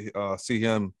good to see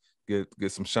him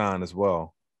get some shine as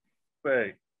well.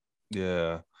 Hey.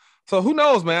 Yeah. So who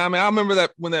knows, man? I mean, I remember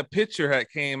that when that picture had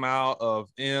came out of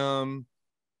M,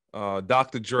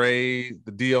 Dr. Dre,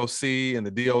 the DOC, and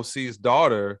the DOC's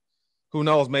daughter. Who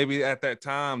knows? Maybe at that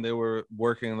time they were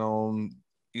working on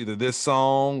either this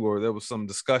song or there was some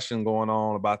discussion going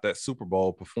on about that Super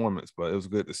Bowl performance. But it was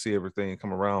good to see everything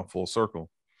come around full circle.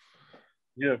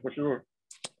 Yeah, for sure.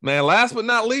 Man, last but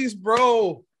not least,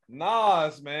 bro,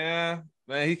 Nas, man.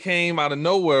 Man, he came out of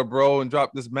nowhere, bro, and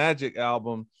dropped this Magic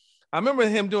album. I remember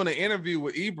him doing an interview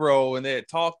with Ebro, and they had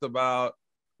talked about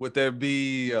would there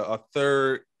be a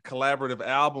third collaborative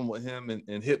album with him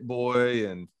and Hit Boy.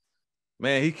 And,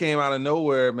 man, he came out of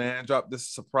nowhere, man, dropped this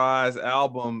surprise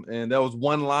album. And there was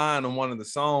one line on one of the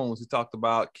songs. He talked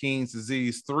about King's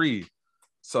Disease 3.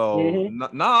 So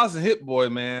Nas and Hit Boy,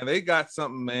 man, they got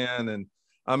something, man. And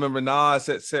I remember Nas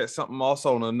had said something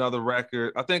also on another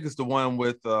record. I think it's the one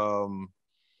with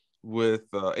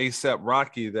A$AP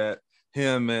Rocky that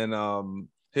him and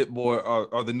Hit Boy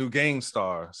are the new Gang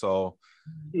Star. So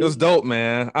it was dope,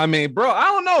 man. I mean, bro, I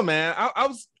don't know, man.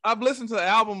 I've listened to the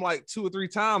album like 2 or 3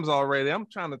 times already. I'm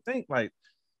trying to think, like,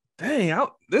 dang,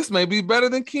 this may be better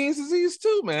than King's Disease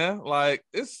 2, man. Like,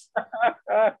 it's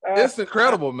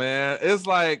incredible, man. It's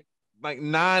like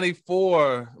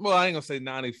 94. Well, I ain't gonna say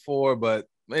 94, but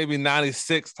maybe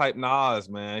 96 type Nas,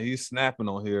 man. He's snapping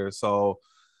on here. So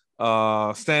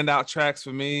Standout tracks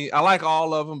for me. I like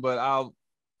all of them, but I'll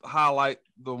highlight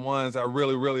the ones I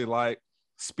really, really like.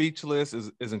 Speechless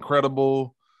is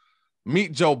incredible.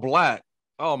 Meet Joe Black.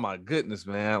 Oh my goodness,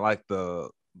 man. Like the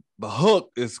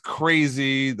hook is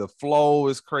crazy. The flow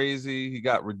is crazy. He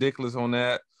got ridiculous on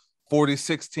that.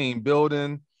 4016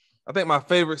 Building. I think my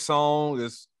favorite song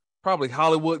is probably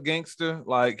Hollywood Gangster.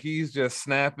 Like he's just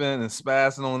snapping and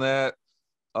spazzing on that.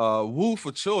 Woo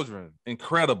for Children,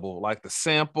 incredible. Like the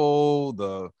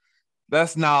sample,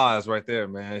 that's Nas right there,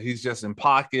 man. He's just in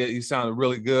pocket. He sounded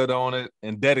really good on it,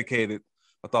 and Dedicated,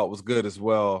 I thought was good as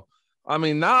well. I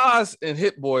mean, Nas and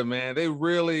Hit Boy, man, they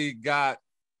really got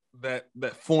that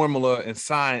formula and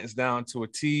science down to a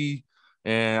T.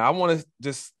 And I want to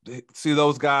just see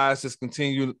those guys just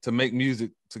continue to make music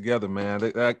together, man.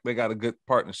 They got a good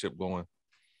partnership going.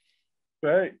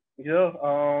 Right.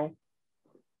 Yeah.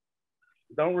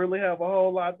 Don't really have a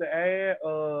whole lot to add.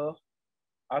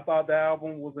 I thought the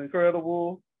album was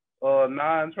incredible.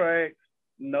 9 tracks,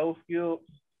 no skips.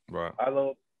 Right.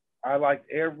 I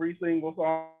liked every single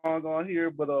song on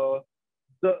here, but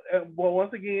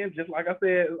once again, just like I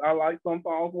said, I like some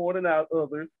songs more than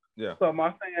others. Yeah. So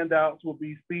my standouts would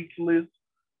be Speechless,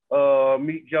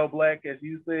 Meet Joe Black, as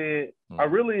you said. I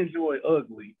really enjoyed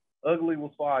Ugly. Ugly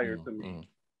was fire to me.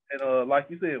 And like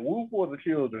you said, Woo for the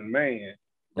Children, man,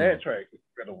 that track is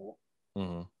incredible.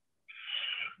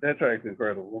 That track's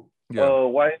incredible. Yeah.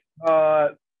 White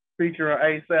Hot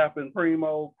featuring ASAP and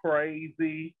Primo,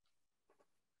 Crazy,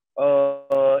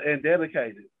 and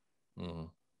Dedicated.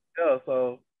 Yeah,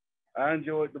 so I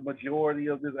enjoyed the majority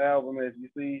of this album, as you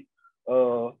see.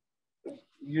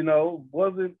 You know,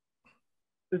 that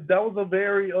was a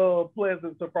very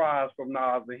pleasant surprise from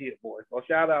Nas and Hit Boy. So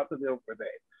shout out to them for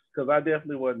that, because I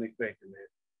definitely wasn't expecting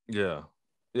that. Yeah.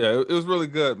 Yeah, it was really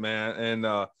good, man. And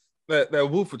that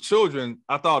Woo for Children,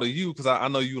 I thought of you because I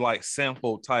know you like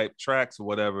sample type tracks or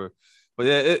whatever. But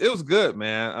yeah, it was good,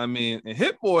 man. I mean, and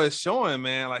Hit Boy is showing,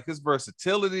 man, like his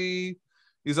versatility.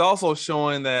 He's also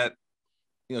showing that,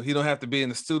 you know, he don't have to be in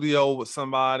the studio with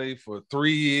somebody for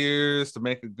 3 years to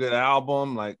make a good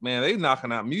album. Like, man, they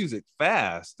knocking out music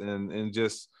fast and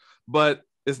just, but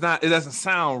it doesn't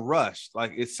sound rushed.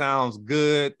 Like it sounds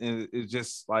good, and it's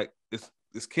just like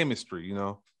it's chemistry, you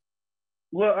know.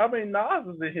 Well, I mean, Nas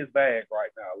is in his bag right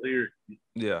now, lyrically.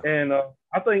 Yeah. And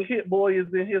I think Hit Boy is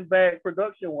in his bag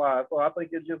production-wise. So I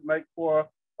think it just makes for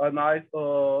a nice,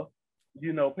 you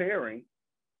know, pairing,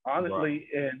 honestly.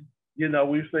 Right. And, you know,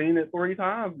 we've seen it 3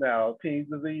 times now, King's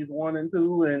Disease 1 and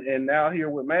 2, and now here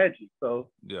with Magic. So,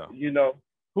 yeah, you know,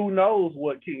 who knows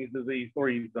what King's Disease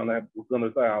 3 is gonna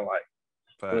sound like.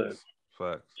 Facts.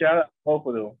 Shout out to both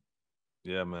of them.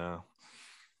 Yeah, man.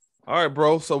 All right,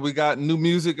 bro. So we got new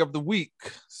music of the week.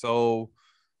 So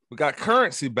we got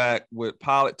Currency back with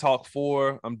Pilot Talk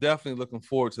 4. I'm definitely looking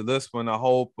forward to this one. I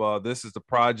hope this is the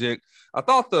project. I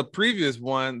thought the previous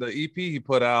one, the EP he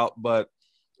put out, but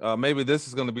maybe this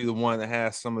is going to be the one that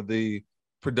has some of the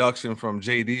production from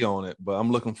JD on it. But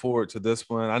I'm looking forward to this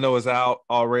one. I know it's out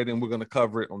already, and we're going to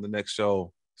cover it on the next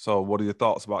show. So what are your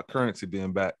thoughts about Currency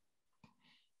being back?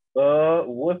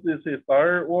 What's this, his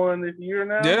 3rd one this year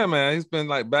now? Yeah, man, he's been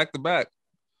like back to back.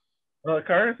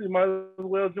 Currency might as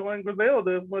well join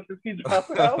Griselda as much as he dropped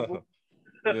the album.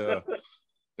 Yeah.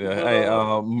 Hey,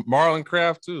 Marlon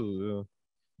Craft too.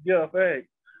 Yeah, thanks.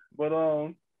 But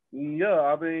yeah,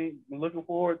 I mean, looking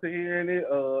forward to hearing it.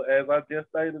 As I just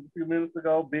stated a few minutes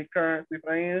ago, big Currency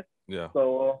fan. Yeah.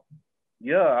 So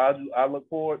yeah, I look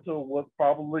forward to what's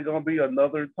probably going to be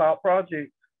another top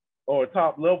project or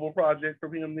top level project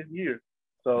from him this year.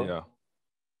 So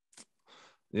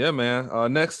yeah,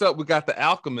 man. Next up, we got The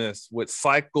Alchemist with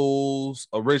Cycles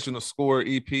original score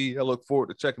EP. I look forward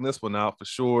to checking this one out for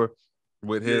sure,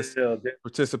 with his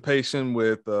participation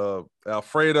with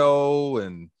Alfredo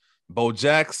and Bo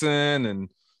Jackson, and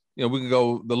you know, we can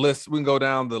go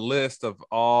down the list of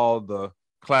all the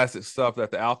classic stuff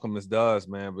that The Alchemist does,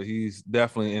 man. But he's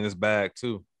definitely in his bag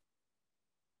too.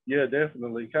 Yeah,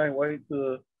 definitely. Can't wait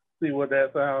to see what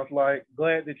that sounds like.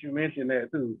 Glad that you mentioned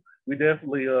that too. We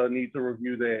definitely need to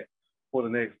review that for the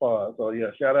next pod. So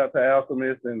yeah, shout out to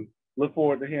Alchemist, and look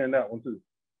forward to hearing that one too.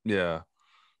 Yeah.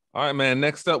 All right, man.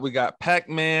 Next up, we got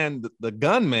Pac-Man, the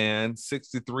Gunman,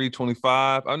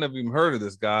 6325. I've never even heard of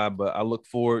this guy, but I look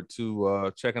forward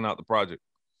to checking out the project.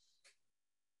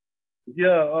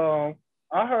 Yeah,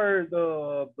 I heard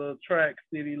the track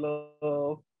City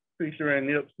Love featuring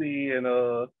Nipsey and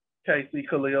KC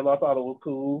Khalil. I thought it was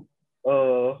cool.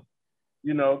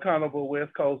 You know, kind of a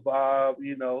West Coast vibe.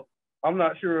 You know, I'm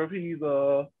not sure if he's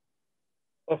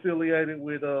affiliated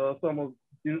with some of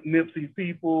Nipsey's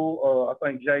people. I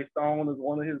think Jay Stone is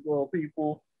one of his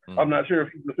people. Mm. I'm not sure if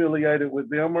he's affiliated with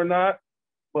them or not,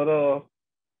 but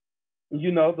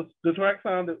you know, the track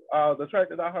sounded, the track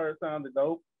that I heard sounded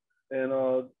dope, and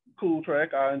cool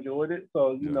track. I enjoyed it,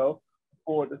 so you know,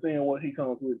 forward to seeing what he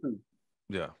comes with too.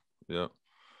 Yeah, yeah.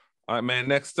 All right, man.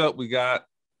 Next up, we got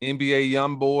NBA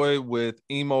YoungBoy with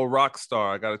Emo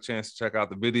Rockstar. I got a chance to check out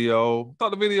the video. Thought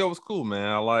the video was cool, man.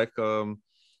 I like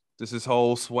just his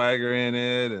whole swagger in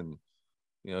it, and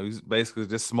you know, he's basically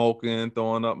just smoking,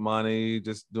 throwing up money,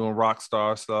 just doing rock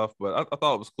star stuff. But I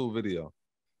thought it was a cool video.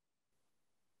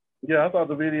 Yeah, I thought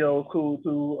the video was cool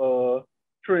too.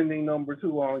 Trending #2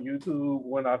 on YouTube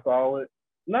when I saw it.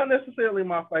 Not necessarily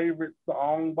my favorite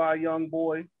song by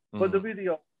YoungBoy, but the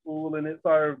video was cool and it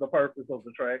served the purpose of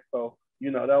the track. So, you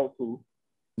know, that was cool.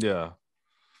 Yeah.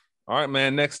 All right,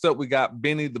 man. Next up, we got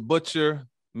Benny the Butcher,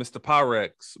 Mr.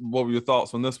 Pyrex. What were your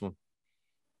thoughts on this one?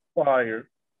 Fire.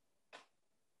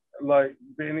 Like,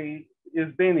 Benny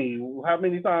is Benny. How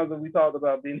many times have we talked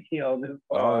about Benny on this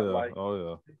pod?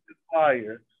 It's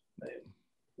fire.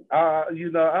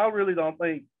 You know, I really don't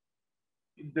think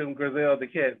them Griselda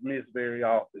cats miss very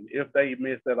often, if they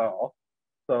miss at all.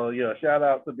 So yeah, shout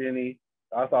out to Benny.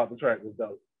 I thought the track was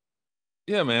dope.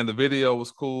 Yeah, man, the video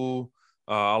was cool.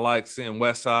 I like seeing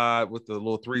Westside with the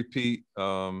little three-peat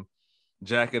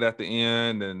jacket at the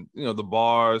end, and you know the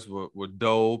bars were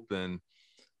dope. And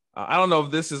I don't know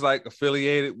if this is like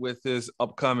affiliated with his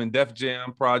upcoming Def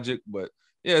Jam project, but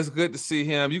yeah, it's good to see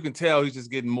him. You can tell he's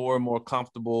just getting more and more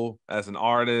comfortable as an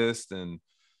artist, and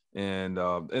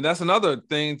that's another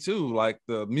thing too. Like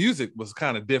the music was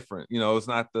kind of different. You know, it's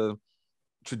not the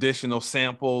traditional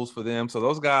samples for them. So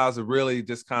those guys are really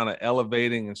just kind of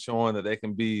elevating and showing that they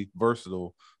can be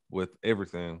versatile with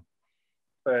everything.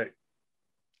 Right.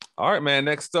 All right, man.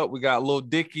 Next up, we got Lil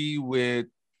Dicky with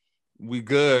 "We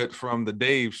Good" from the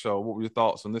Dave Show. What were your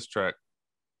thoughts on this track?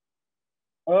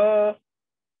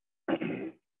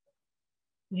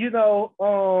 You know,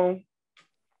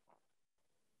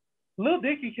 Lil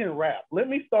Dicky can rap. Let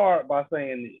me start by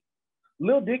saying this.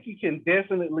 Lil Dicky can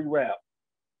definitely rap.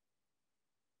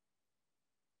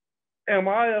 Am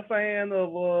I a fan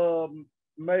of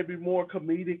maybe more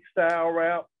comedic style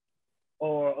rap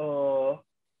or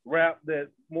rap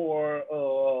that's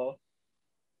more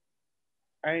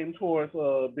aimed towards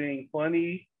being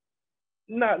funny?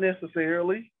 Not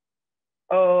necessarily.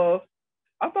 I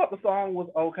thought the song was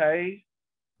okay.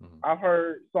 I've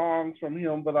heard songs from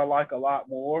him that I like a lot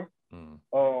more.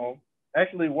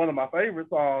 Actually, one of my favorite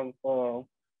songs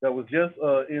that was just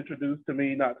introduced to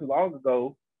me not too long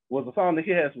ago was a song that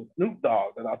he has with Snoop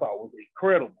Dogg that I thought was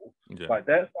incredible. Yeah. Like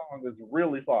that song is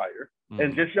really fire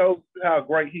and just shows how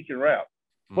great he can rap.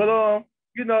 But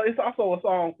you know, it's also a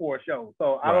song for a show,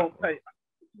 so I don't take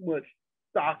too much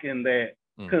stock in that,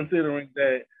 considering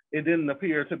that it didn't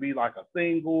appear to be like a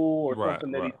single or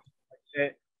something that he like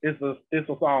that. It's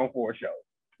a song for a show.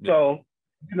 Yeah. So,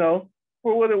 you know,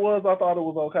 for what it was, I thought it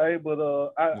was okay. But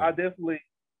I definitely,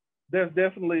 there's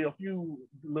definitely a few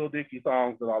Lil Dicky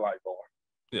songs that I like more.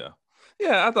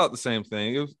 Yeah, I thought the same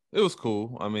thing. It was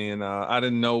cool. I mean, I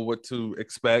didn't know what to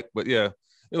expect, but yeah,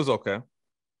 it was okay.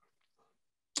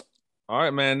 All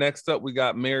right, man. Next up, we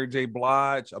got Mary J.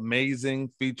 Blige,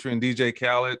 "Amazing," featuring DJ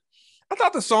Khaled. I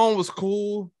thought the song was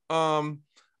cool.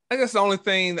 I guess the only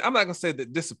thing I'm not gonna say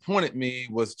that disappointed me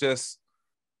was just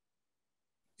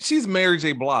she's Mary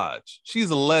J. Blige. She's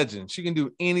a legend. She can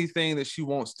do anything that she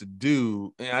wants to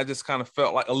do, and I just kind of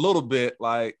felt like a little bit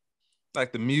like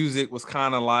the music was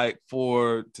kind of like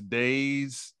for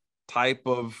today's type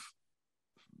of,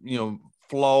 you know,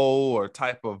 flow or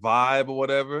type of vibe or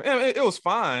whatever. And it was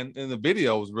fine, and the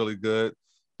video was really good,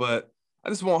 but I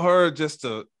just want her just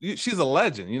to, she's a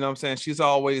legend, you know what I'm saying? She's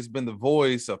always been the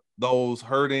voice of those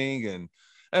hurting, and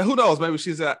who knows, maybe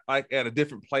she's at a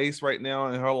different place right now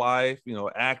in her life, you know,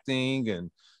 acting,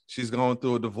 and she's going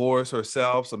through a divorce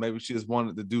herself. So maybe she just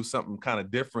wanted to do something kind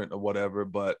of different or whatever.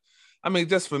 But I mean,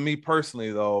 just for me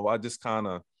personally though, I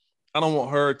don't want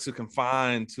her to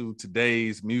confine to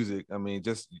today's music. I mean,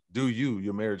 just do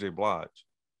you're Mary J. Blige.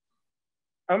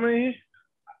 I mean,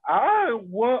 I'm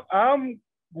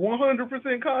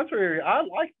 100% contrary. I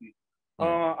liked it.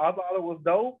 I thought it was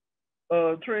dope.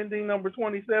 Trending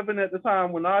 #27 at the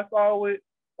time when I saw it.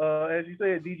 As you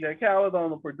said, DJ Khaled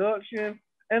on the production.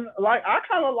 And like, I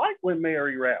kind of like when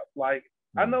Mary raps. Like,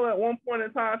 I know at one point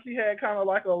in time she had kind of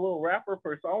like a little rapper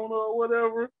persona or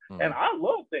whatever. And I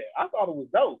loved that. I thought it was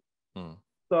dope.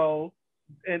 So,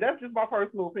 and that's just my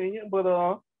personal opinion. But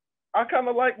I kind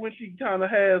of like when she kind of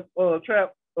has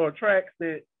trap or tracks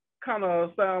that kind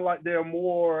of sound like they're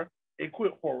more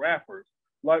equipped for rappers.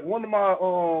 Like one of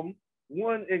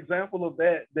one example of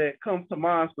that comes to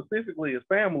mind specifically is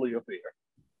Family Affair.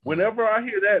 Whenever I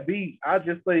hear that beat, I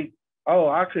just think, oh,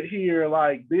 I could hear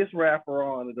like this rapper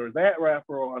on it or that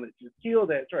rapper on it. Just kill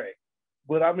that track.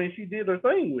 But I mean, she did her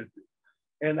thing with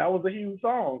it, and that was a huge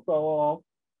song. So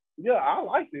yeah, I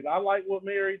liked it. I like what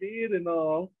Mary did, and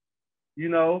you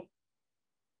know,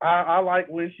 I like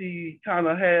when she kind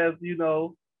of has,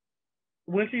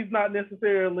 when she's not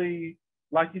necessarily,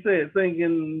 like you said,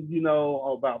 singing,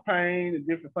 about pain and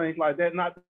different things like that.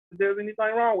 Not that there's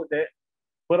anything wrong with that,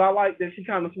 but I like that she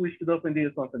kind of switched it up and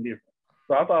did something different.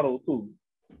 So I thought it was cool.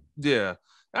 Yeah.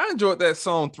 I enjoyed that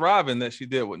song Thriving that she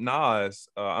did with Nas.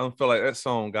 I don't feel like that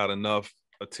song got enough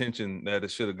attention that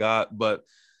it should have got. But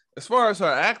as far as her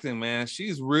acting, man,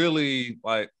 she's really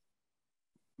like,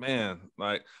 man,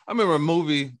 like I remember a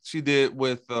movie she did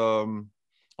with I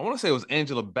want to say it was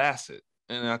Angela Bassett.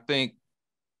 And I think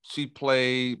she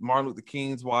played Martin Luther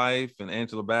King's wife, and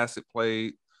Angela Bassett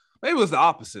played, maybe it was the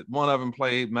opposite. One of them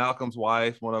played Malcolm's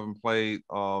wife, one of them played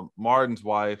Martin's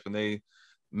wife, and they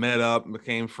met up and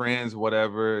became friends,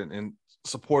 whatever, and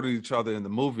supported each other in the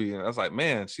movie. And I was like,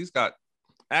 man, she's got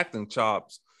acting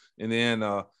chops. And then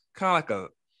kind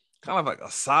of like a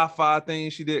sci-fi thing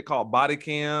she did called Body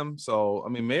Cam. So I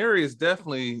mean, Mary is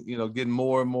definitely, getting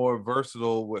more and more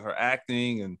versatile with her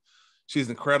acting, and she's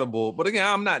incredible. But again,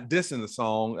 I'm not dissing the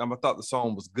song. I thought the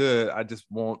song was good. I just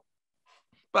won't.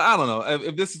 But I don't know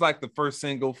if this is like the first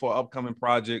single for an upcoming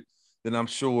project, then I'm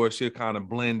sure she'll kind of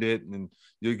blend it and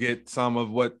you'll get some of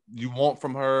what you want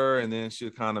from her. And then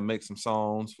she'll kind of make some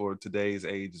songs for today's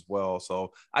age as well.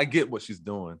 So I get what she's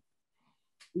doing.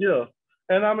 Yeah.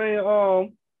 And I mean,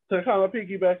 to kind of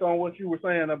piggyback on what you were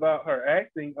saying about her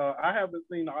acting, I haven't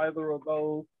seen either of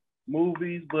those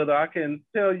movies, but I can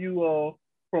tell you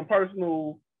from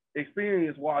personal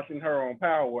experience watching her on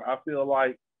Power, I feel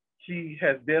like she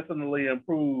has definitely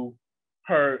improved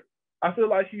her. I feel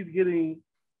like she's getting,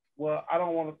 well, I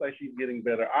don't want to say she's getting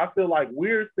better. I feel like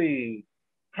we're seeing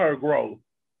her growth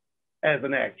as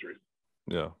an actress.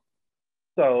 Yeah.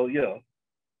 So yeah.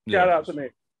 Shout out to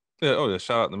Mary. Yeah, oh yeah,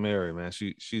 shout out to Mary, man.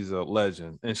 She's a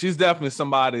legend. And she's definitely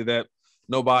somebody that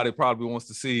nobody probably wants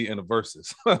to see in the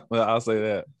verses. I'll say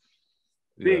that.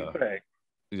 Big fact.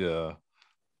 Yeah.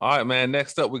 All right, man.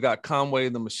 Next up, we got Conway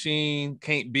the Machine,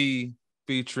 Can't Be,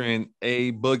 featuring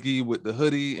A Boogie with the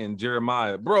Hoodie and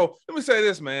Jeremiah. Bro, let me say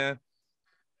this, man.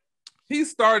 He's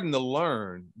starting to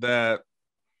learn that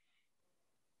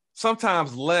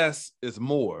sometimes less is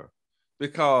more,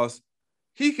 because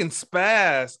he can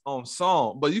spaz on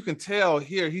song, but you can tell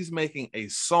here he's making a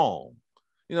song.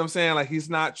 You know what I'm saying? Like,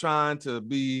 he's not trying to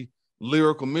be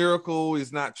lyrical miracle.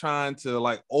 He's not trying to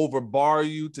like overbar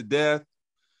you to death,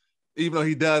 even though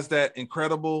he does that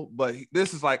incredible. But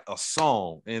this is like a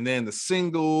song, and then the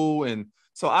single. And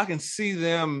so I can see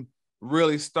them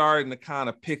really starting to kind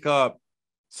of pick up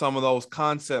some of those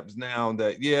concepts now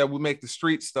that, yeah, we make the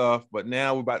street stuff, but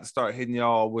now we're about to start hitting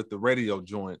y'all with the radio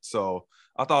joint. So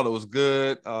I thought it was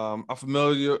good. I'm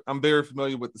very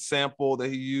familiar with the sample that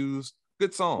he used.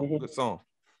 Good song. Mm-hmm. Good song.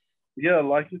 Yeah,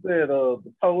 like you said, the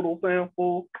Total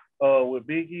sample with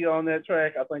Biggie on that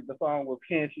track. I think the song was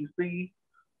Can't You See?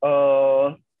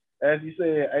 As you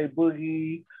said, A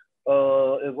Boogie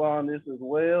is on this as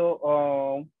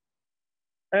well.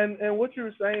 And what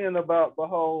you're saying about the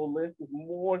whole less is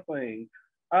more thing,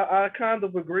 I kind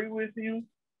of agree with you.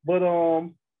 But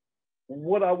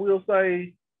what I will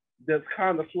say that's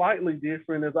kind of slightly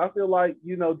different is I feel like,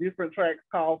 different tracks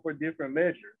call for different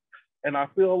measures. And I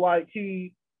feel like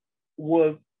he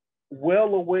was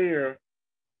well aware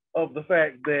of the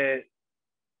fact that,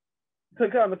 to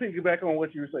kind of piggyback on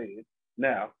what you were saying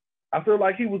now, I feel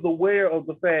like he was aware of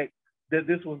the fact that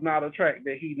this was not a track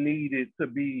that he needed to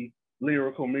be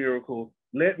lyrical miracle.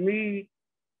 Let me,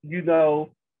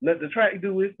 let the track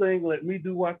do its thing. Let me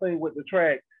do my thing with the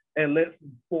track, and let's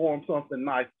form something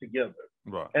nice together.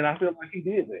 Right. And I feel like he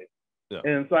did that. Yeah.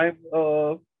 And same,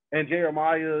 and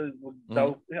Jeremiah was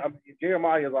dope. Mm-hmm. I mean,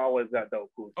 Jeremiah's always got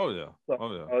dope cool. Oh yeah.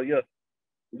 So,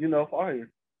 yeah. Fire.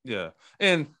 Yeah.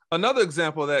 And another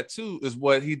example of that too is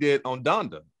what he did on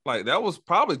Donda. Like, that was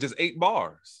probably just 8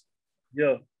 bars.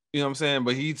 Yeah. You know what I'm saying?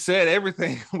 But he said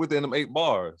everything within them 8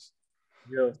 bars.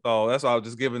 Yeah. So that's why I was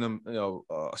just giving him,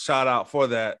 a shout out for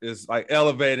that. Is like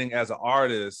elevating as an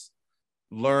artist,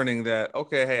 learning that,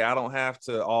 okay, hey, I don't have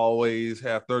to always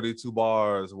have 32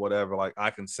 bars or whatever. Like, I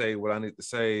can say what I need to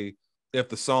say if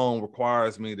the song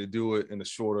requires me to do it in a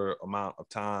shorter amount of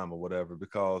time or whatever.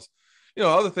 Because,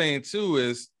 other thing too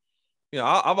is,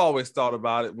 I've always thought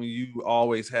about it when you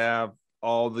always have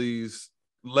all these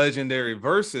legendary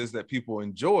verses that people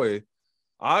enjoy.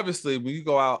 Obviously, when you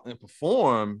go out and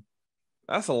perform,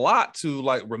 that's a lot to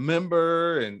like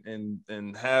remember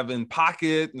and have in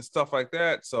pocket and stuff like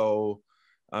that. So,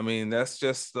 I mean, that's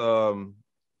just and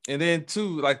then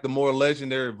too, like the more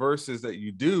legendary verses that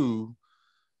you do,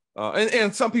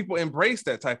 and some people embrace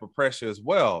that type of pressure as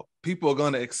well. People are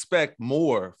going to expect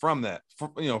more from that,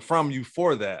 from you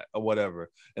for that or whatever.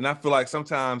 And I feel like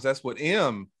sometimes that's what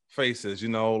M faces,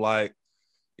 like,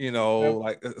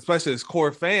 like especially as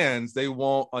core fans, they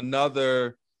want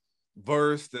another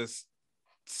verse that's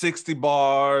 60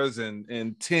 bars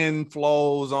and 10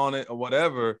 flows on it or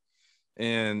whatever.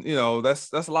 And,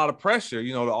 that's a lot of pressure,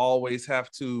 to always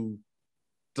have to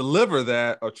deliver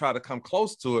that or try to come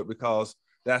close to it, because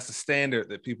that's the standard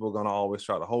that people are going to always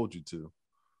try to hold you to.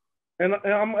 And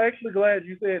I'm actually glad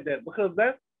you said that, because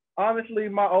that's honestly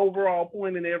my overall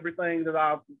point in everything that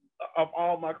of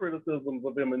all my criticisms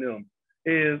of Eminem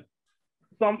is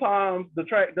sometimes the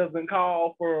track doesn't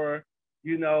call for,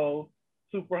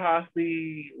 super high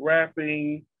speed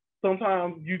rapping.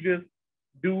 Sometimes you just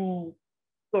do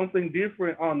something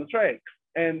different on the track.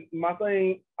 And my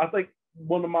thing, I think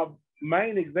one of my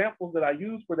main examples that I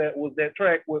used for that was that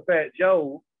track with Fat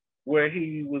Joe, where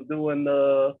he was doing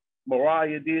the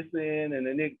Mariah dissing and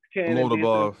the Nick Cannon Lord dissing.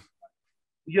 Above.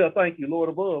 Yeah, thank you, Lord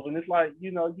Above. And it's like,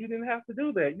 you didn't have to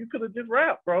do that. You could have just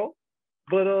rapped, bro.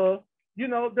 But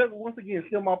that's once again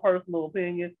still my personal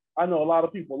opinion. I know a lot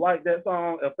of people like that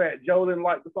song. If Fat Joe didn't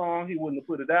like the song, he wouldn't have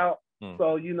put it out.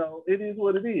 So, it is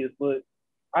what it is. But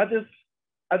I just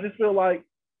feel like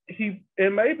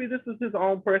and maybe this is his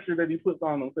own pressure that he puts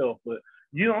on himself, but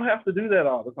you don't have to do that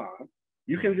all the time.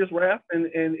 You can just rap and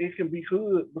it can be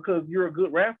good because you're a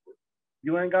good rapper.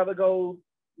 You ain't got to go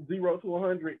 0 to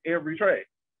 100 every track.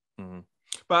 Mm-hmm.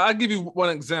 But I'll give you one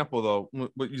example though.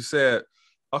 What you said,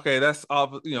 okay, that's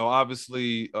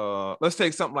obviously let's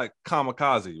take something like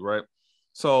Kamikaze, right?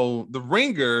 So The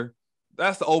Ringer,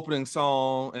 that's the opening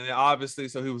song, and then obviously,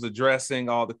 so he was addressing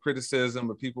all the criticism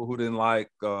of people who didn't like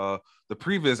the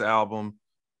previous album,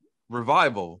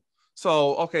 Revival.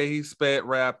 So, okay, he sped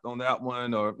rapped on that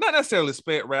one, or not necessarily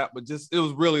sped rap, but just it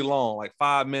was really long, like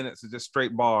 5 minutes of just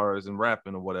straight bars and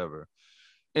rapping or whatever.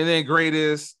 And then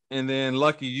Greatest, and then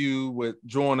Lucky You with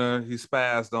Joyner, he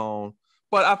spazzed on.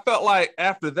 But I felt like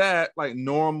after that, like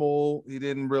Normal, he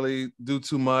didn't really do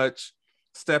too much.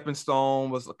 Stepping Stone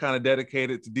was kind of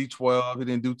dedicated to D12. He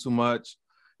didn't do too much.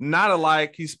 Not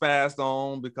Alike, he spazzed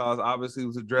on because obviously he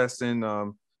was addressing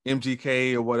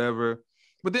MGK or whatever.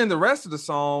 But then the rest of the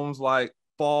songs like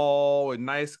Fall and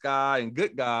Nice Guy and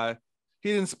Good Guy,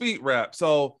 he didn't speed rap.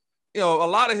 So, a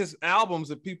lot of his albums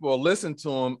that people are listening to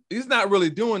him, he's not really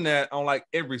doing that on like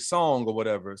every song or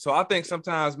whatever. So I think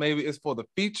sometimes maybe it's for the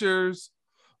features,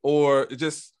 or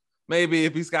just maybe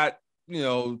if he's got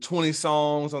 20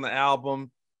 songs on the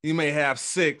album, he may have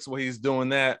 6 where he's doing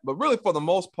that. But really, for the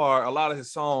most part, a lot of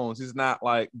his songs, he's not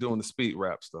like doing the speed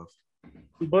rap stuff.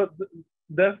 But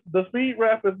the speed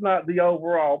rap is not the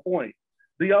overall point.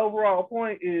 The overall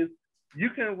point is you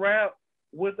can rap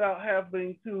without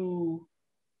having to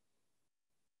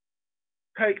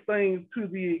take things to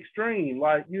the extreme.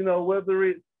 Like, whether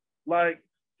it's like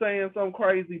saying some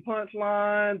crazy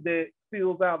punchline that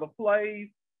feels out of place,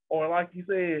 or like you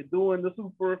said, doing the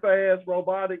super fast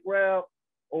robotic rap,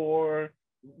 or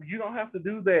you don't have to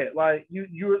do that. Like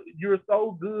you're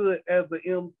so good as an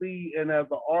MC and as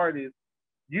an artist,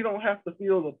 you don't have to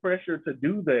feel the pressure to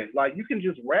do that. Like you can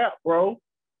just rap, bro,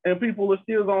 and people are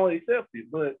still gonna accept it.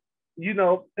 But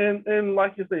and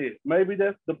like you said, maybe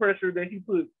that's the pressure that he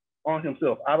puts on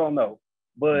himself. I don't know,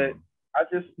 but I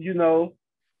just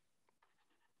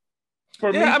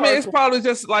for me, I mean, it's probably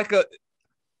just like a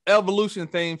evolution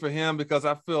thing for him, because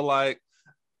I feel like,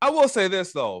 I will say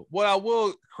this though, what I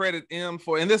will credit M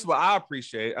for, and this is what I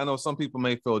appreciate, I know some people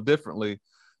may feel differently,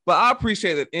 but I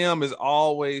appreciate that M is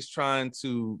always trying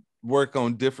to work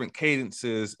on different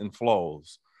cadences and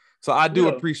flows. So I do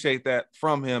appreciate that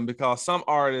from him, because some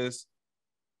artists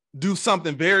do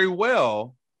something very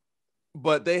well,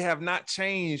 but they have not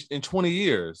changed in 20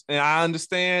 years. And I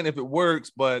understand if it works,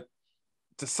 but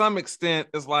to some extent,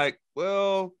 it's like,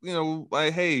 well,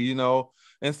 like, hey,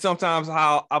 and sometimes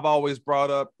how I've always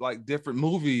brought up like different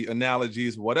movie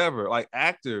analogies, whatever, like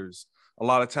actors, a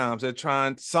lot of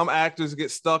times some actors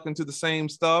get stuck into the same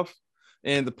stuff.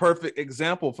 And the perfect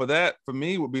example for that for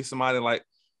me would be somebody like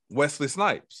Wesley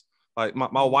Snipes. Like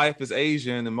my wife is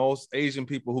Asian, and most Asian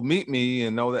people who meet me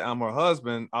and know that I'm her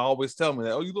husband, I always tell me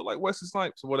that, oh, you look like Wesley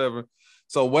Snipes or whatever.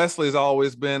 So Wesley's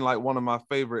always been like one of my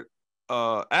favorite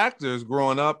actors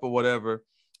growing up or whatever.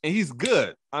 And he's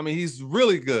good. I mean, he's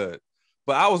really good.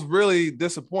 But I was really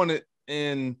disappointed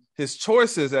in his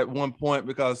choices at one point,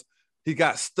 because he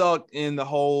got stuck in the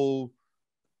whole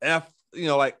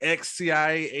like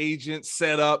ex-CIA agent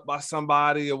set up by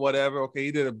somebody or whatever. Okay,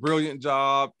 he did a brilliant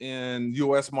job in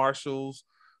U.S. Marshals,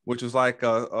 which was like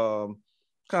a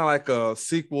kind of like a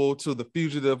sequel to The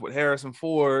Fugitive with Harrison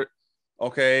Ford.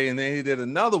 Okay, and then he did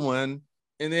another one,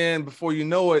 and then before you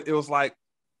know it, it was like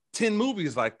 10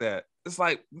 movies like that. It's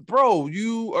like, bro,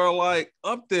 you are like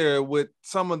up there with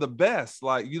some of the best.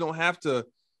 Like, you don't have to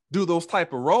do those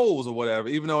type of roles or whatever,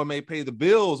 even though it may pay the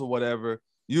bills or whatever.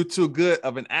 You're too good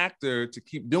of an actor to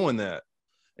keep doing that.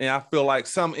 And I feel like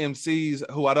some MCs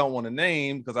who I don't want to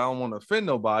name because I don't want to offend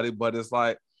nobody, but it's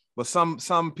like, but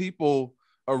some people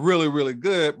are really, really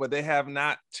good, but they have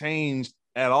not changed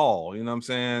at all. You know what I'm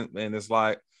saying? And it's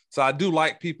like, so I do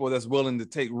like people that's willing to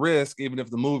take risk, even if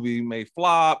the movie may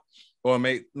flop or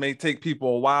may take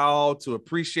people a while to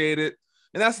appreciate it.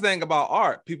 And that's the thing about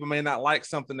art. People may not like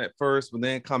something at first, but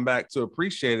then come back to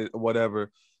appreciate it or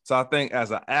whatever. So I think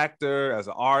as an actor, as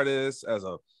an artist, as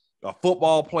a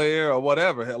football player or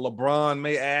whatever, LeBron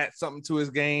may add something to his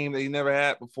game that he never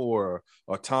had before,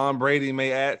 or Tom Brady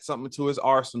may add something to his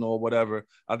arsenal or whatever.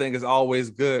 I think it's always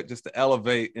good just to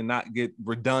elevate and not get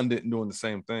redundant and doing the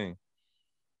same thing.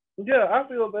 Yeah, I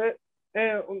feel that.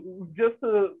 And just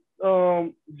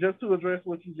to address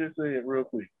what you just said real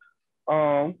quick.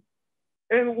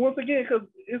 And once again, because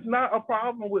it's not a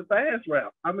problem with fast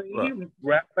rap. I mean, Right. he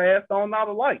rapped fast on Not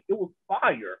Alike. It was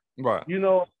fire. Right. You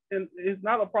know, and it's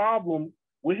not a problem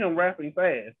with him rapping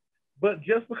fast. But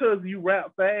just because you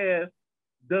rap fast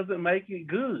doesn't make it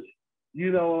good.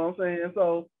 You know what I'm saying?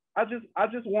 So I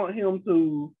just want him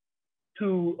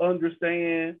to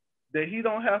understand that he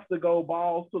don't have to go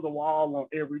balls to the wall on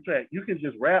every track. You can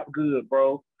just rap good,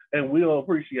 bro, and we'll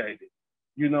appreciate it.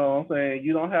 You know what I'm saying?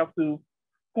 You don't have to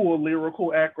pull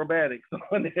lyrical acrobatics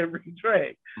on every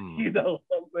track. You know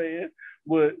what I'm saying?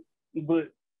 But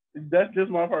that's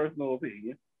just my personal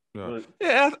opinion. Yeah, but,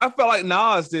 yeah, I felt like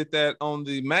Nas did that on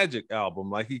the Magic album.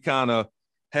 Like, he kind of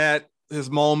had his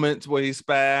moments where he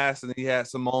spazzed, and he had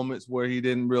some moments where he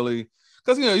didn't really.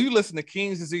 Because, you listen to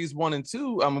King's Disease 1 and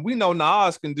 2. I mean, we know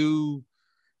Nas can do,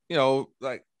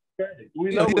 like,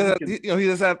 we know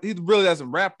he really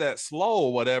doesn't rap that slow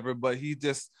or whatever, but he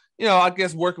just, I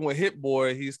guess working with Hit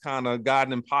Boy, he's kind of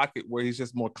gotten in pocket where he's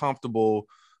just more comfortable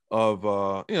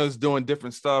of, just doing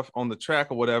different stuff on the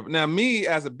track or whatever. Now, me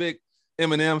as a big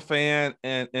Eminem fan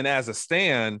and as a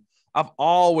stan, I've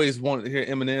always wanted to hear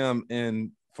Eminem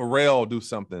and Pharrell do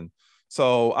something.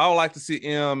 So I would like to see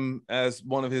M, as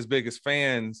one of his biggest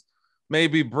fans,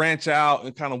 maybe branch out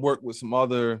and kind of work with some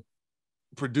other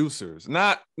producers,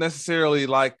 not necessarily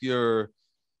like hell,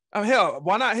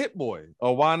 why not Hit Boy,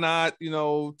 or why not,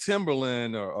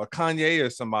 Timberland or Kanye or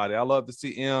somebody. I love to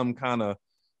see M kind of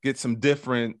get some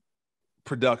different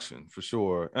production for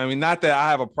sure. I mean, not that I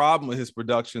have a problem with his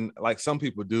production like some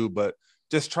people do, but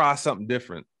just try something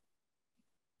different.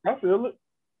 I feel it.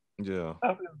 Yeah.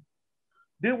 I feel it.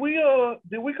 Did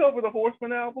we cover the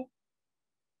Horseman album?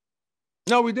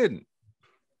 No, we didn't.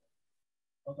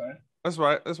 Okay. That's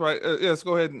right. Yeah, let's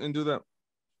go ahead and do that.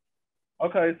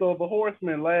 Okay, so the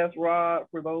Horseman, Last Ride,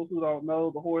 for those who don't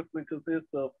know, the Horseman consists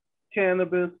of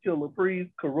Cannabis, Killer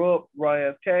Priest, Corrupt,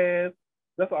 Raz Cass.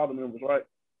 That's all the members, right?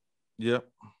 Yep.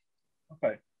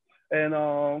 Okay.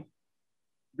 And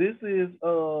this is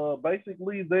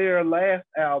basically their last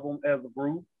album as a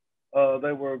group.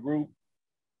 They were a group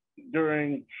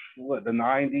during the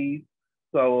 90s.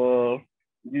 So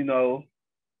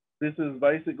this is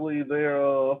basically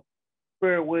their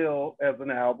farewell as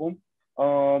an album.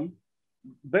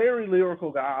 Very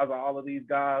lyrical guys, all of these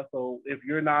guys. So if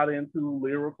you're not into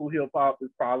lyrical hip hop,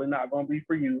 it's probably not gonna be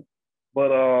for you.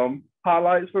 But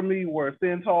highlights for me were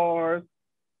Centaurs,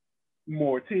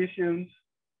 Morticians,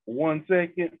 1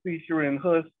 Second featuring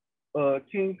Huss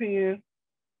Kingpin,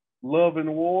 Love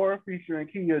and War featuring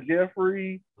Kia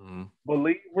Jeffrey,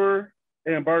 Believer,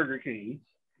 and Burger King.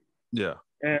 Yeah.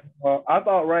 And I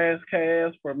thought Raz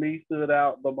Cass for me stood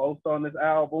out the most on this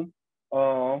album.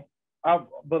 I've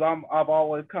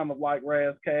always kind of liked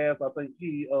Raz Cass. I think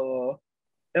he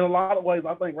in a lot of ways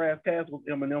I think Raz Cass was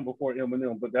Eminem before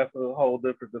Eminem, but that's a whole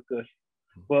different discussion.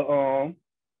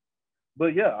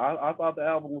 But yeah, I thought the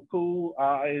album was cool.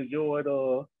 I enjoyed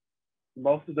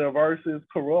most of their verses.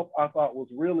 Corrupt, I thought was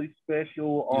really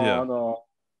special on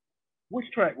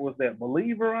which track was that?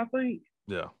 Believer, I think.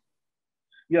 Yeah.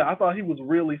 Yeah, I thought he was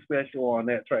really special on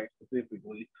that track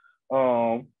specifically.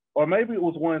 Or maybe it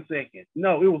was 1 Second.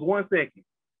 No, it was 1 Second.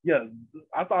 Yeah,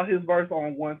 I thought his verse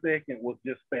on 1 Second was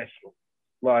just special.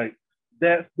 Like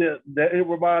that it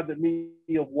reminded me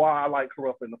of why I like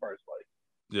Corrupt in the first place.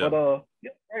 Yeah. But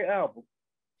great album.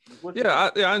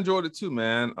 I enjoyed it too,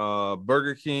 man.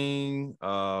 Burger King,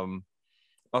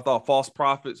 I thought False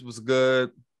Prophets was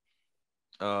good.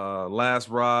 Last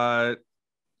Ride,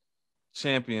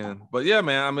 Champion. But yeah,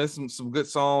 man, I mean, some good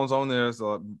songs on there.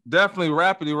 So definitely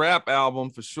Rapidy Rap album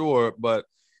for sure. But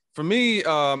for me,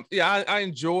 yeah, I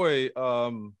enjoy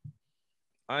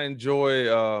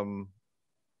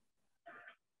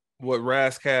what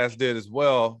Razzcast did as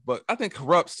well. But I think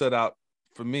Corrupt stood out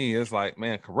for me. It's like,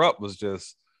 man, Corrupt was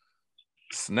just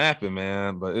snapping,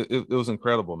 man. But it was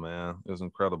incredible, man. It was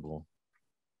incredible.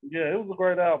 Yeah, it was a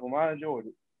great album. I enjoyed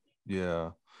it.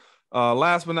 Yeah.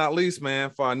 Last but not least,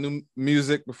 man, for our new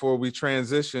music before we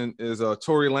transition is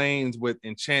Tory Lanez with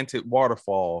Enchanted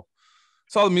Waterfall.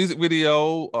 Saw the music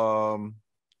video,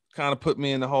 kind of put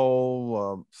me in the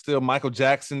whole still Michael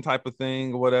Jackson type of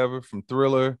thing or whatever from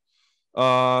Thriller.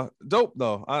 Dope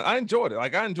though. I enjoyed it.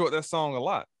 Like I enjoyed that song a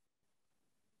lot.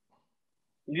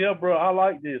 Yeah, bro, I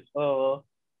like this.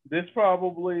 This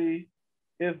probably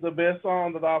is the best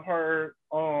song that I've heard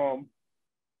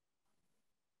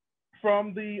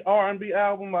from the R&B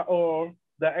album or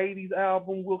the 80s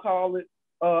album, we'll call it.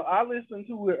 I listened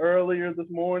to it earlier this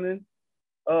morning.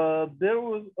 There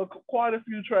was quite a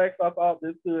few tracks I thought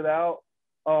that stood out.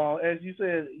 As you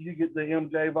said, you get the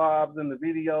MJ vibes in the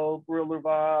video, Thriller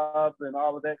vibes, and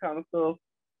all of that kind of stuff.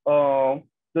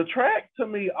 The track, to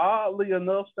me, oddly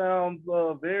enough, sounds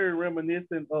very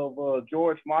reminiscent of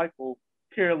George Michael's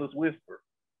Careless Whisper.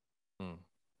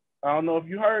 I don't know if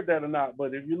you heard that or not,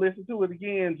 but if you listen to it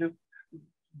again, just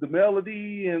the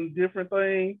melody and different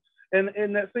things,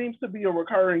 and that seems to be a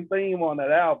recurring theme on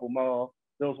that album.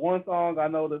 There was one song I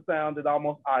know that sounded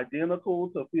almost identical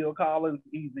to Phil Collins'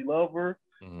 Easy Lover.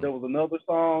 Mm-hmm. There was another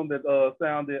song that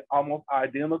sounded almost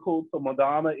identical to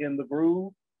Madonna in the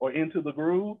Groove or Into the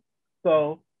Groove.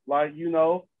 So, like, you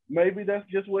know, maybe that's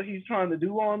just what he's trying to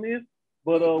do on this.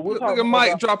 But we'll talk about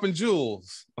Mike dropping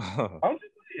jewels. I'm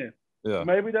just saying. Yeah.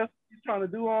 Maybe that's what he's trying to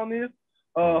do on this.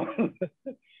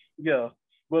 Yeah.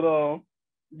 But,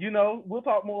 you know, we'll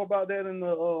talk more about that in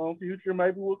the future.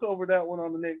 Maybe we'll cover that one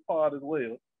on the next pod as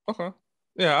well. Okay.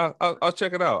 Yeah, I'll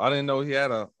check it out. I didn't know he had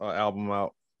a album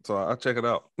out, so I'll check it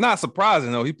out. Not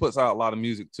surprising, though. He puts out a lot of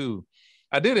music, too.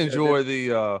 I did enjoy he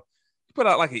put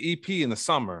out like an EP in the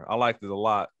summer. I liked it a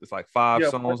lot. It's like 5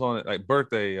 songs on it. Like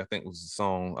Birthday, I think was the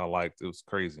song I liked. It was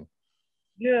crazy.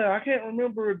 Yeah, I can't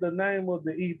remember the name of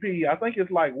the EP. I think it's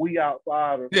like We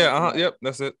Outside or something. Yeah, yep,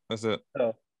 that's it.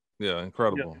 Yeah,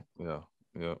 incredible. Yeah.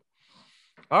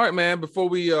 All right, man. Before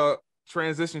we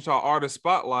transition to our artist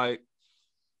spotlight,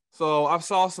 so I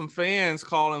saw some fans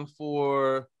calling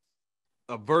for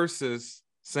a versus,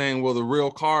 saying, "Will the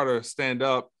real Carter stand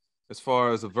up?" as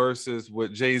far as a versus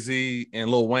with Jay-Z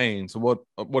and Lil Wayne. So what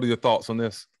are your thoughts on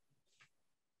this?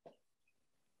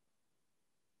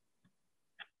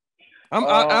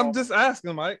 I'm just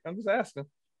asking, Mike. I'm just asking.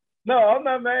 No, I'm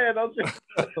not mad. I'm just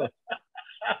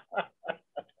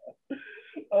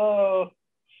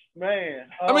man.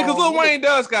 I mean, because Lil Wayne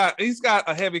he's got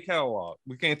a heavy catalog.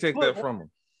 We can't take that from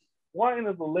him. Wayne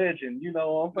is a legend, you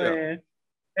know what I'm saying?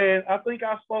 Yeah. And I think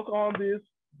I spoke on this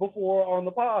before on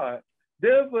the pod.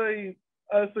 There's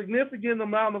a significant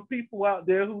amount of people out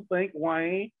there who think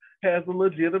Wayne has a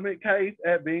legitimate case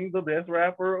at being the best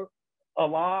rapper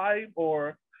alive,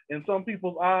 or in some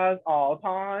people's eyes, all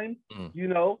time, you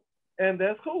know, and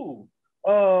that's cool.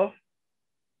 I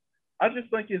just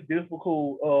think it's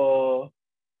difficult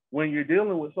when you're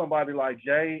dealing with somebody like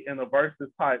Jay in a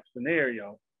versus type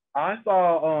scenario. I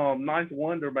saw Ninth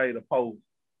Wonder made a post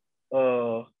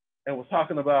and was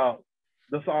talking about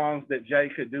the songs that Jay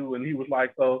could do, and he was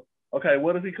like, so, okay,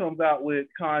 what if he comes out with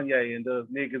Kanye and does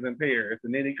Niggas in Paris,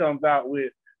 and then he comes out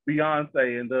with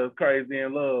Beyonce and does Crazy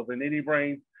in Love, and then he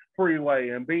brings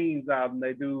Freeway and Beans out and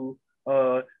they do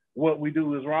What We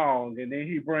Do Is Wrong, and then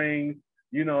he brings,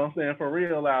 you know what I'm saying,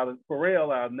 Pharrell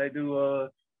out and they do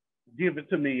Give It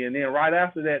To Me, and then right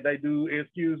after that they do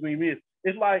Excuse Me Miss.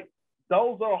 It's like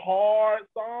those are hard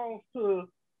songs to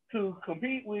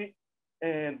compete with,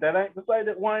 and that ain't to say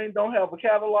that Wayne don't have a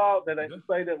catalog, that ain't to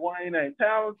say that Wayne ain't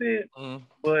talented,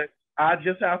 but I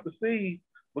just have to see,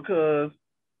 because,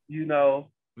 you know,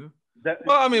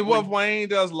 well, I mean, what Wayne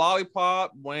does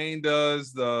Lollipop, Wayne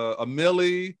does a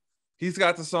Millie, he's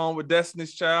got the song with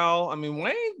Destiny's Child. I mean,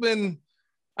 Wayne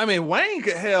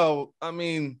could hell. I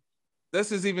mean, let's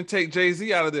just even take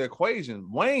Jay-Z out of the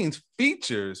equation. Wayne's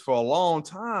features for a long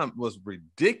time was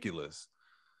ridiculous.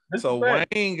 So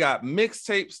Wayne got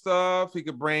mixtape stuff. He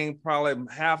could bring probably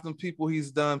half the people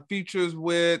he's done features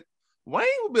with. Wayne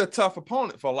would be a tough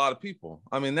opponent for a lot of people.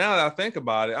 I mean, now that I think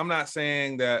about it, I'm not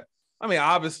saying that. I mean,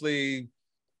 obviously,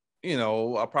 you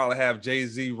know, I'll probably have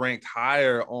Jay-Z ranked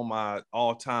higher on my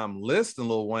all-time list than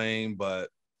Lil Wayne, but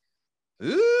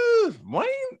Wayne,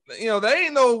 they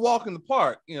ain't no walk in the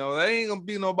park. They ain't gonna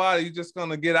be nobody you just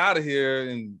gonna get out of here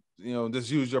and just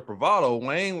use your bravado.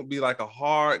 Wayne would be like a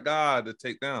hard guy to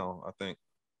take down, I think.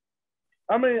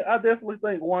 I mean, I definitely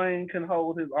think Wayne can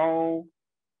hold his own.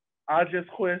 I just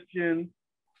question,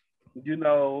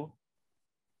 the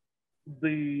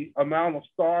amount of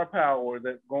star power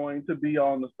that's going to be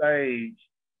on the stage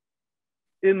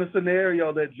in the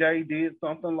scenario that Jay did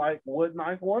something like what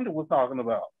Ninth Wonder was talking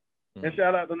about. Mm-hmm. And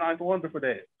shout out to Ninth Wonder for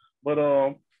that. But,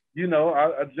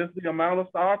 just the amount of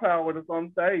star power that's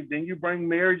on stage. Then you bring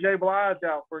Mary J. Blige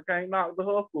out for Can't Knock the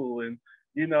Hustle. And,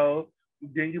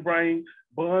 then you bring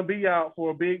Bun B out for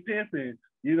a Big Pimpin'.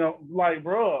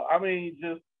 Bro, I mean,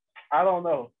 I don't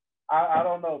know. I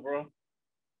don't know, bro.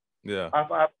 Yeah.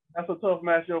 That's a tough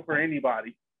matchup for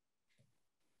anybody.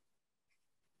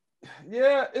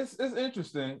 Yeah, it's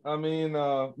interesting. I mean,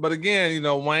 but again,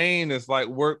 Wayne is like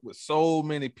worked with so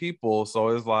many people, so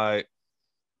it's like,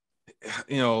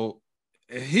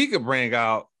 he could bring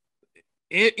out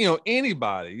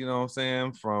anybody, what I'm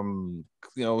saying? From,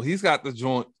 he's got the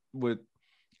joint with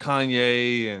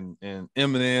Kanye and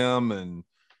Eminem and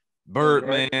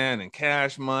Birdman and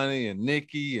Cash Money and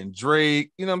Nicki and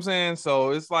Drake, you know what I'm saying?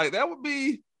 So it's like, that would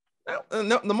be,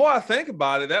 the more I think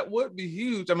about it, that would be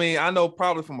huge. I mean, I know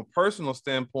probably from a personal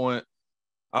standpoint,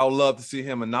 I would love to see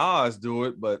him and Nas do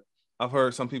it, but I've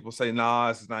heard some people say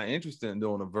Nas is not interested in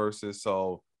doing a versus.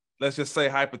 So let's just say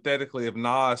hypothetically, if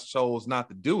Nas chose not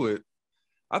to do it,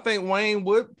 I think Wayne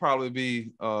would probably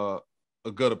be a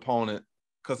good opponent,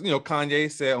 because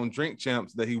Kanye said on Drink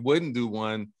Champs that he wouldn't do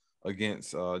one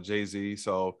against Jay-Z.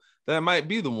 So that might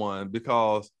be the one,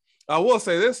 because I will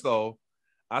say this though,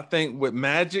 I think with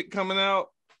Magic coming out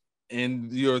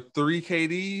and your 3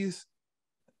 KDs,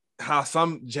 how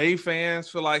some Jay fans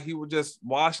feel like he would just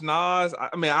wash Nas. I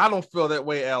mean, I don't feel that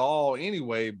way at all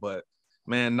anyway, but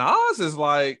man, Nas is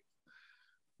like,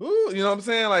 ooh, you know what I'm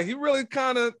saying? Like, he really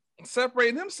kind of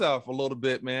separating himself a little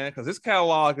bit, man, because his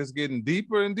catalog is getting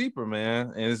deeper and deeper,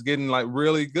 man, and it's getting like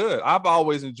really good. I've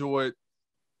always enjoyed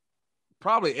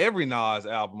probably every Nas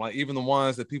album, like even the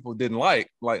ones that people didn't like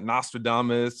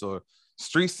Nostradamus or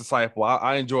Streets Disciple.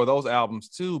 I enjoy those albums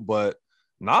too, but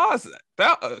Nas,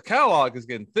 that catalog is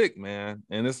getting thick, man,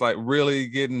 and it's like really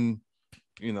getting,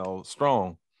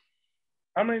 strong.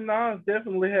 I mean, Nas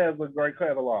definitely has a great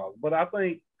catalog, but I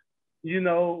think,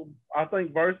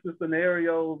 versus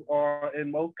scenarios are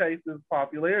in most cases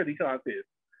popularity contests,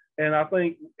 and I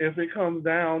think if it comes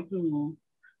down to,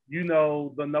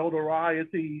 the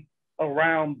notoriety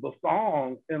around the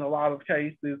song, in a lot of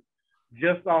cases,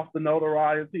 just off the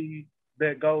notoriety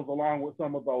that goes along with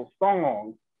some of those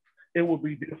songs, it would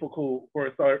be difficult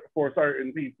for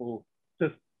certain people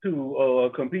to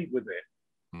compete with that.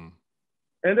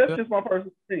 And that's just my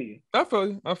personal opinion. I feel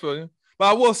you. But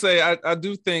I will say, I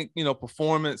do think,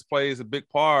 performance plays a big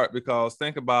part, because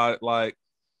think about it, like,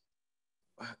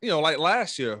 like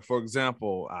last year, for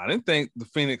example, I didn't think the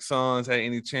Phoenix Suns had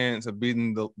any chance of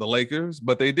beating the Lakers,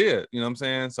 but they did, you know what I'm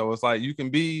saying? So it's like, you can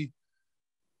be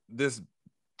this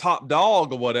top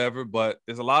dog or whatever, but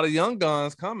there's a lot of young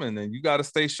guns coming, and you got to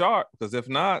stay sharp, because if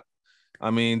not, I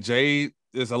mean, Jay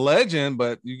is a legend,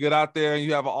 but you get out there and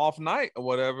you have an off night or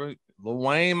whatever, Lil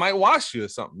Wayne might wash you or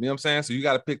something, you know what I'm saying? So you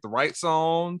got to pick the right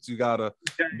songs, you got to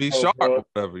be sharp or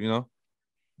whatever,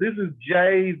 This is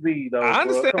Jay-Z, though. I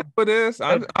understand what it is.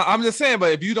 I'm just saying,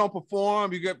 but if you don't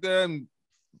perform, you get up there and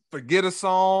forget a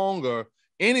song or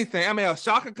anything. I mean,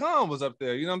 Shaka Khan was up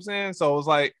there, you know what I'm saying? So it's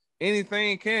like,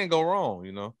 anything can go wrong,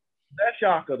 That's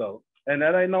Shaka, though. And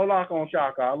that ain't no lock on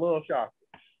Shaka. I love Shaka.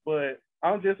 But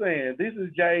I'm just saying, this is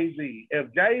Jay-Z.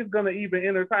 If Jay's going to even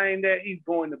entertain that, he's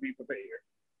going to be prepared.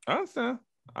 I understand.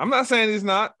 I'm not saying he's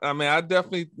not. I mean, I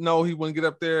definitely know he wouldn't get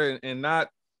up there and not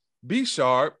be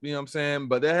sharp, you know what I'm saying?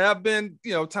 But there have been,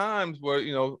 times where,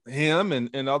 him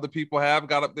and other people have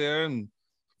got up there and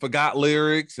forgot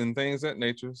lyrics and things of that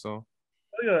nature. So,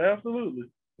 yeah, absolutely.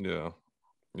 Yeah.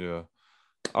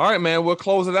 All right, man. We'll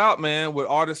close it out, man, with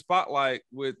Artist Spotlight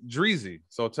with Dreezy.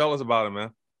 So tell us about it,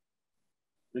 man.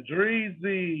 The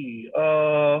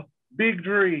Dreezy, Big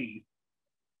Dree.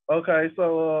 Okay,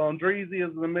 so Dreezy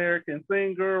is an American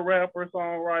singer, rapper,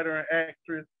 songwriter, and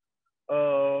actress.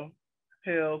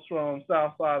 Hails from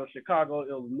South Side of Chicago,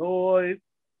 Illinois.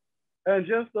 And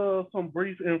just some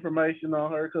brief information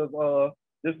on her, because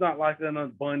there's not like an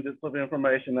abundance of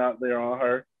information out there on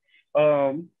her.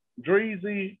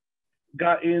 Dreezy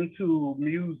got into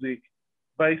music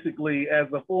basically as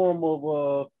a form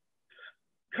of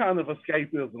kind of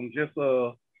escapism, just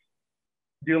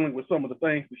dealing with some of the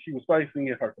things that she was facing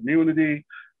in her community.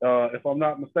 If I'm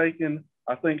not mistaken,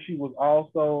 I think she was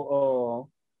also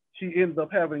she ended up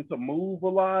having to move a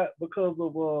lot because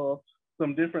of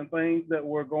some different things that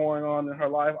were going on in her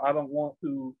life. I don't want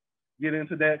to get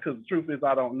into that because the truth is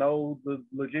I don't know the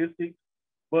logistics.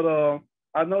 But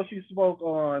I know she spoke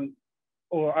on,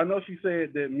 or I know she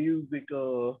said that music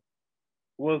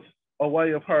was a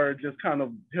way of her just kind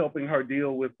of helping her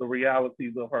deal with the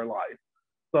realities of her life.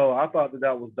 So I thought that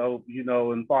that was dope, you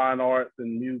know, and fine arts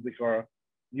and music are,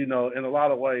 you know, in a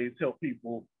lot of ways help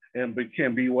people and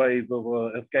can be ways of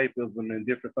escapism and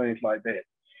different things like that.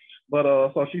 But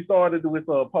so she started with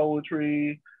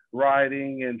poetry,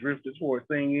 writing, and drifted towards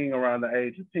singing around the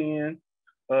age of 10.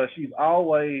 She's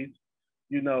always,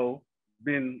 you know,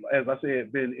 been, as I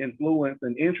said, been influenced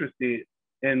and interested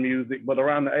in music. But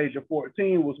around the age of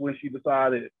 14 was when she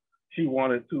decided she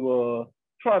wanted to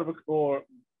try to, or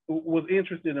was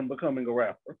interested in becoming a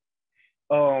rapper.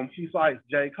 She cites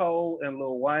J. Cole and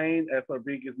Lil Wayne as her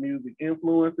biggest music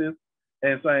influences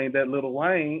and saying that Lil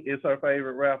Wayne is her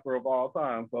favorite rapper of all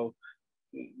time. So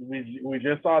we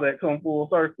just saw that come full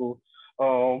circle.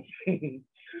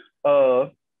 uh,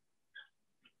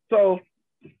 so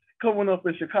coming up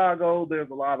in Chicago,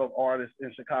 there's a lot of artists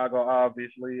in Chicago,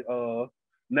 obviously.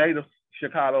 Native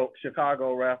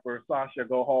Chicago rapper Sasha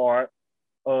Go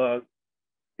Hard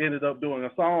ended up doing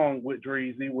a song with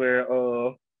Dreezy where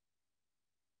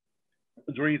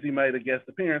Dreezy made a guest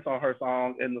appearance on her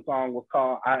song, and the song was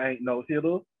called I Ain't No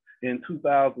Hitter in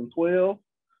 2012.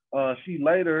 She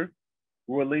later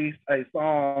released a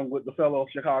song with the fellow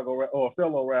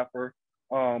rapper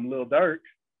Lil Durk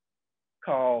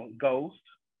called Ghost.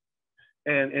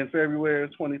 And in February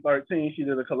of 2013, she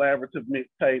did a collaborative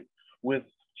mixtape with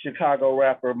Chicago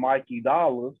rapper Mikey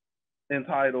Dollars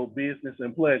entitled Business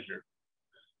and Pleasure.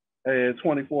 In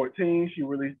 2014, she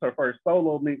released her first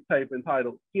solo mixtape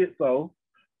entitled Schizo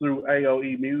through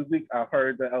AOE Music. I've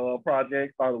heard the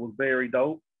project, thought it was very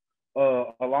dope.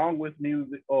 Along with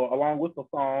the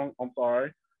song,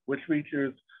 which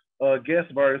features a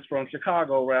guest verse from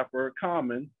Chicago rapper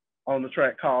Common on the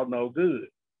track called No Good.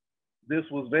 This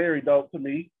was very dope to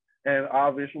me, and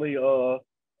obviously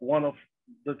one of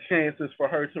the chances for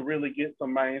her to really get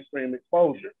some mainstream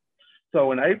exposure.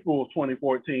 So in April of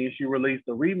 2014, she released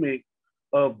a remix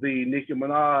of the Nicki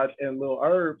Minaj and Lil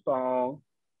Herb song,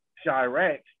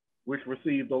 Chirac, which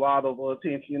received a lot of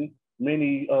attention.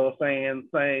 Many fans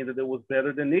saying that it was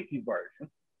better than Nicki's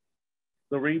version.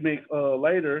 The remix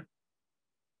later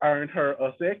earned her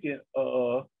a second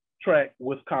track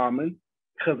with Common,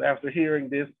 because after hearing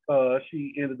this,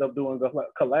 she ended up doing a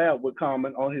collab with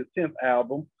Common on his 10th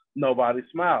album, Nobody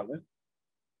Smiling.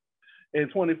 In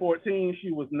 2014,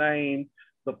 she was named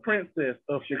the Princess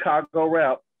of Chicago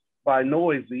Rap by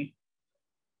Noisy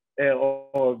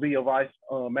or via Vice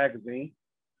magazine.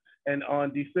 And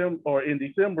in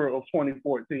December of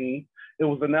 2014, it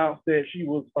was announced that she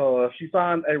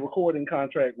signed a recording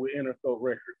contract with Interscope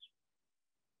Records.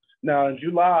 Now, in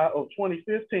July of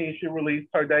 2015, she released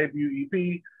her debut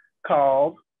EP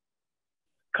called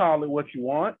Call It What You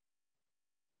Want.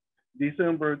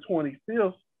 December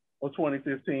 25th of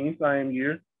 2015, same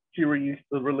year, she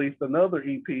released another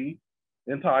EP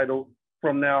entitled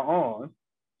From Now On.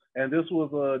 And this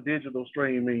was a digital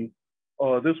streaming.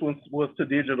 This one was to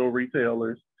digital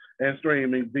retailers and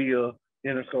streaming via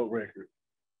Interscope Records.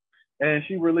 And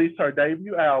she released her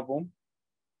debut album,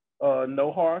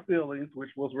 No Hard Feelings,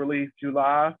 which was released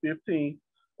July 15th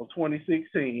of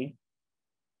 2016.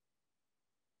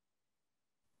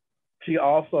 She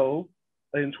also,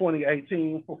 in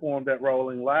 2018, performed at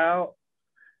Rolling Loud.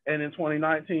 And in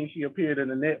 2019, she appeared in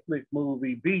the Netflix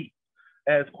movie Beat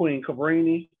as Queen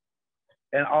Cabrini,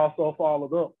 and also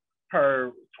followed up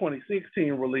her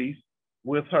 2016 release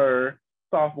with her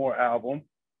sophomore album,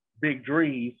 Big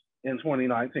Drees, in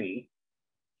 2019.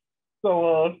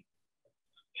 So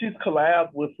she's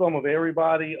collabed with some of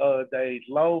everybody, Dage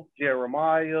Loaf,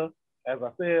 Jeremiah, as I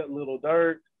said, Lil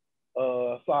Durk,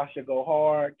 Sasha Go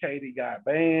Hard, Katie Got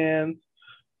Bands,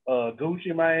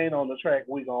 Gucci Mane on the track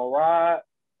We Gon' Ride.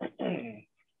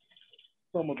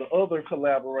 Some of the other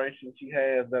collaborations she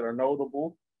has that are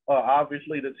notable,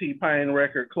 obviously the T-Pain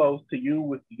record Close to You,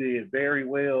 which did very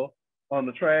well on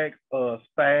the track.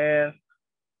 Spaz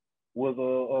was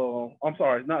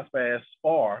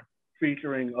Spar,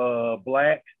 featuring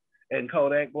Black and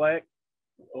Kodak Black,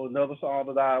 another song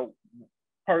that I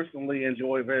personally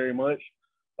enjoy very much.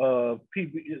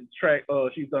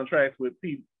 She's done tracks with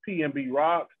P&B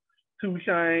Rock, 2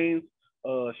 Chainz.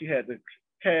 She had the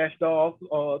Cash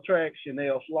Doll track,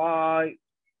 Chanel Slide.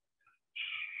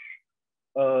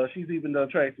 She's even done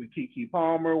tracks with Keke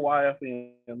Palmer,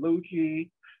 YFN Lucci,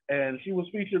 and she was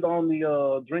featured on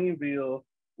the Dreamville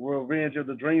Revenge of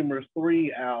the Dreamers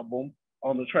 3 album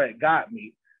on the track "Got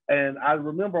Me." And I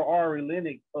remember Ari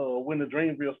Lennox, when the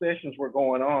Dreamville sessions were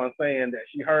going on, saying that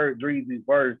she heard Dreezy's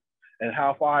verse and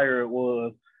how fire it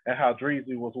was, and how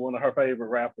Dreezy was one of her favorite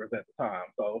rappers at the time.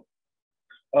 So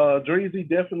Dreezy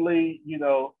definitely, you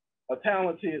know, a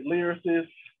talented lyricist.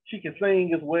 She can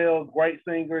sing as well. Great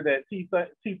singer. That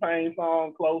T-Pain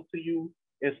song, "Close to You,"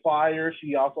 is fire.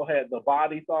 She also had the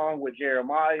Body song with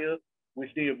Jeremiah,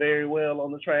 which did very well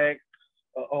on the track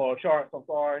or charts. I'm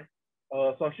sorry.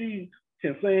 So she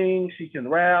can sing. She can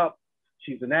rap.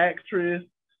 She's an actress,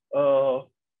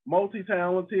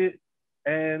 multi-talented,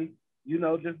 and you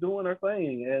know, just doing her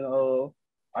thing. And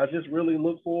I just really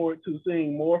look forward to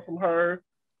seeing more from her,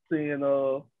 seeing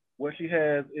what she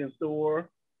has in store.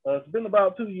 It's been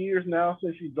about 2 years now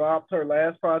since she dropped her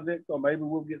last project, so maybe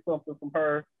we'll get something from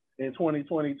her in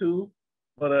 2022.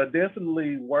 But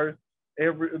definitely worth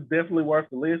the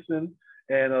listen.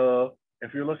 And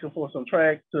if you're looking for some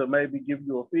tracks to maybe give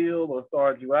you a feel or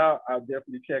start you out, I'll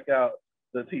definitely check out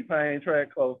the T-Pain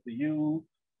track "Close to You,"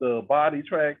 the Body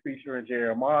track featuring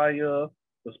Jeremiah,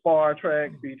 the Spar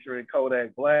track featuring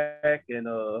Kodak Black and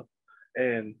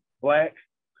Black,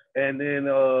 and then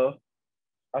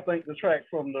I think the track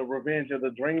from the Revenge of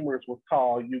the Dreamers was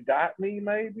called "You Got Me,"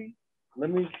 maybe. Let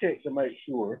me check to make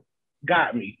sure.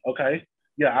 "Got Me," okay.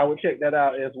 Yeah, I would check that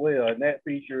out as well. And that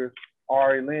features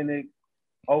Ari Lennox,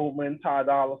 Oldman, Ty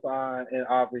Dolla $ign, and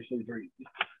obviously Dreezy.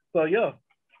 So yeah,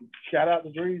 shout out to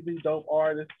Dreezy, dope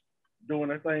artist, doing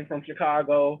her thing from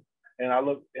Chicago. And I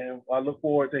look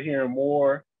forward to hearing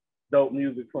more dope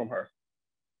music from her.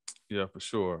 Yeah, for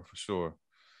sure.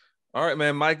 All right,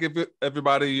 man. Mike, give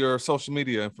everybody your social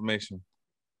media information.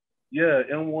 Yeah,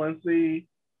 M1C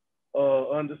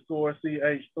underscore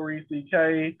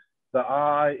CH3CK. The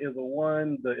I is a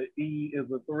 1, the E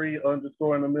is a 3,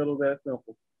 underscore in the middle. That's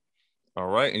simple. All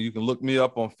right. And you can look me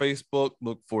up on Facebook.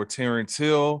 Look for Terrance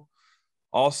Hill.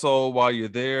 Also, while you're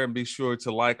there, be sure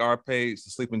to like our page, the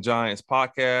Sleeping Giants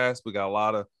podcast. We got a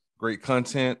lot of great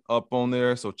content up on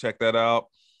there, so check that out.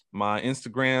 My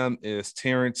Instagram is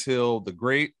Terrance Hill the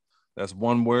Great. That's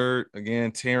one word.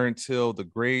 Again, Terrance Hill the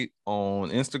Great on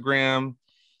Instagram.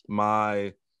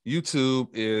 My YouTube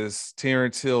is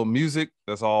Terrance Hill Music.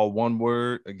 That's all one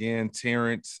word. Again,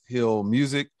 Terrance Hill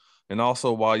Music. And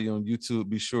also, while you're on YouTube,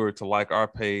 be sure to like our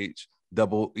page,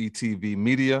 Double ETV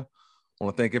Media. I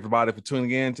want to thank everybody for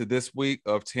tuning in to this week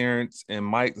of Terrance and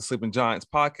Mike, the Sleeping Giants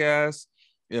podcast.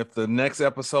 If the next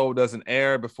episode doesn't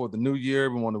air before the new year,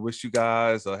 we want to wish you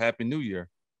guys a happy new year.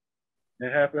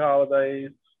 And happy holidays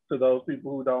to those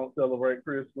people who don't celebrate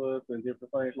Christmas and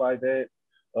different things like that.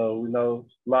 We know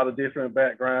a lot of different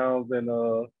backgrounds and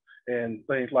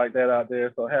things like that out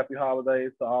there. So happy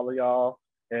holidays to all of y'all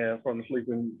and from the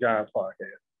Sleeping Giants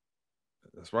podcast.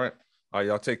 That's right. All right,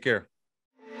 y'all take care.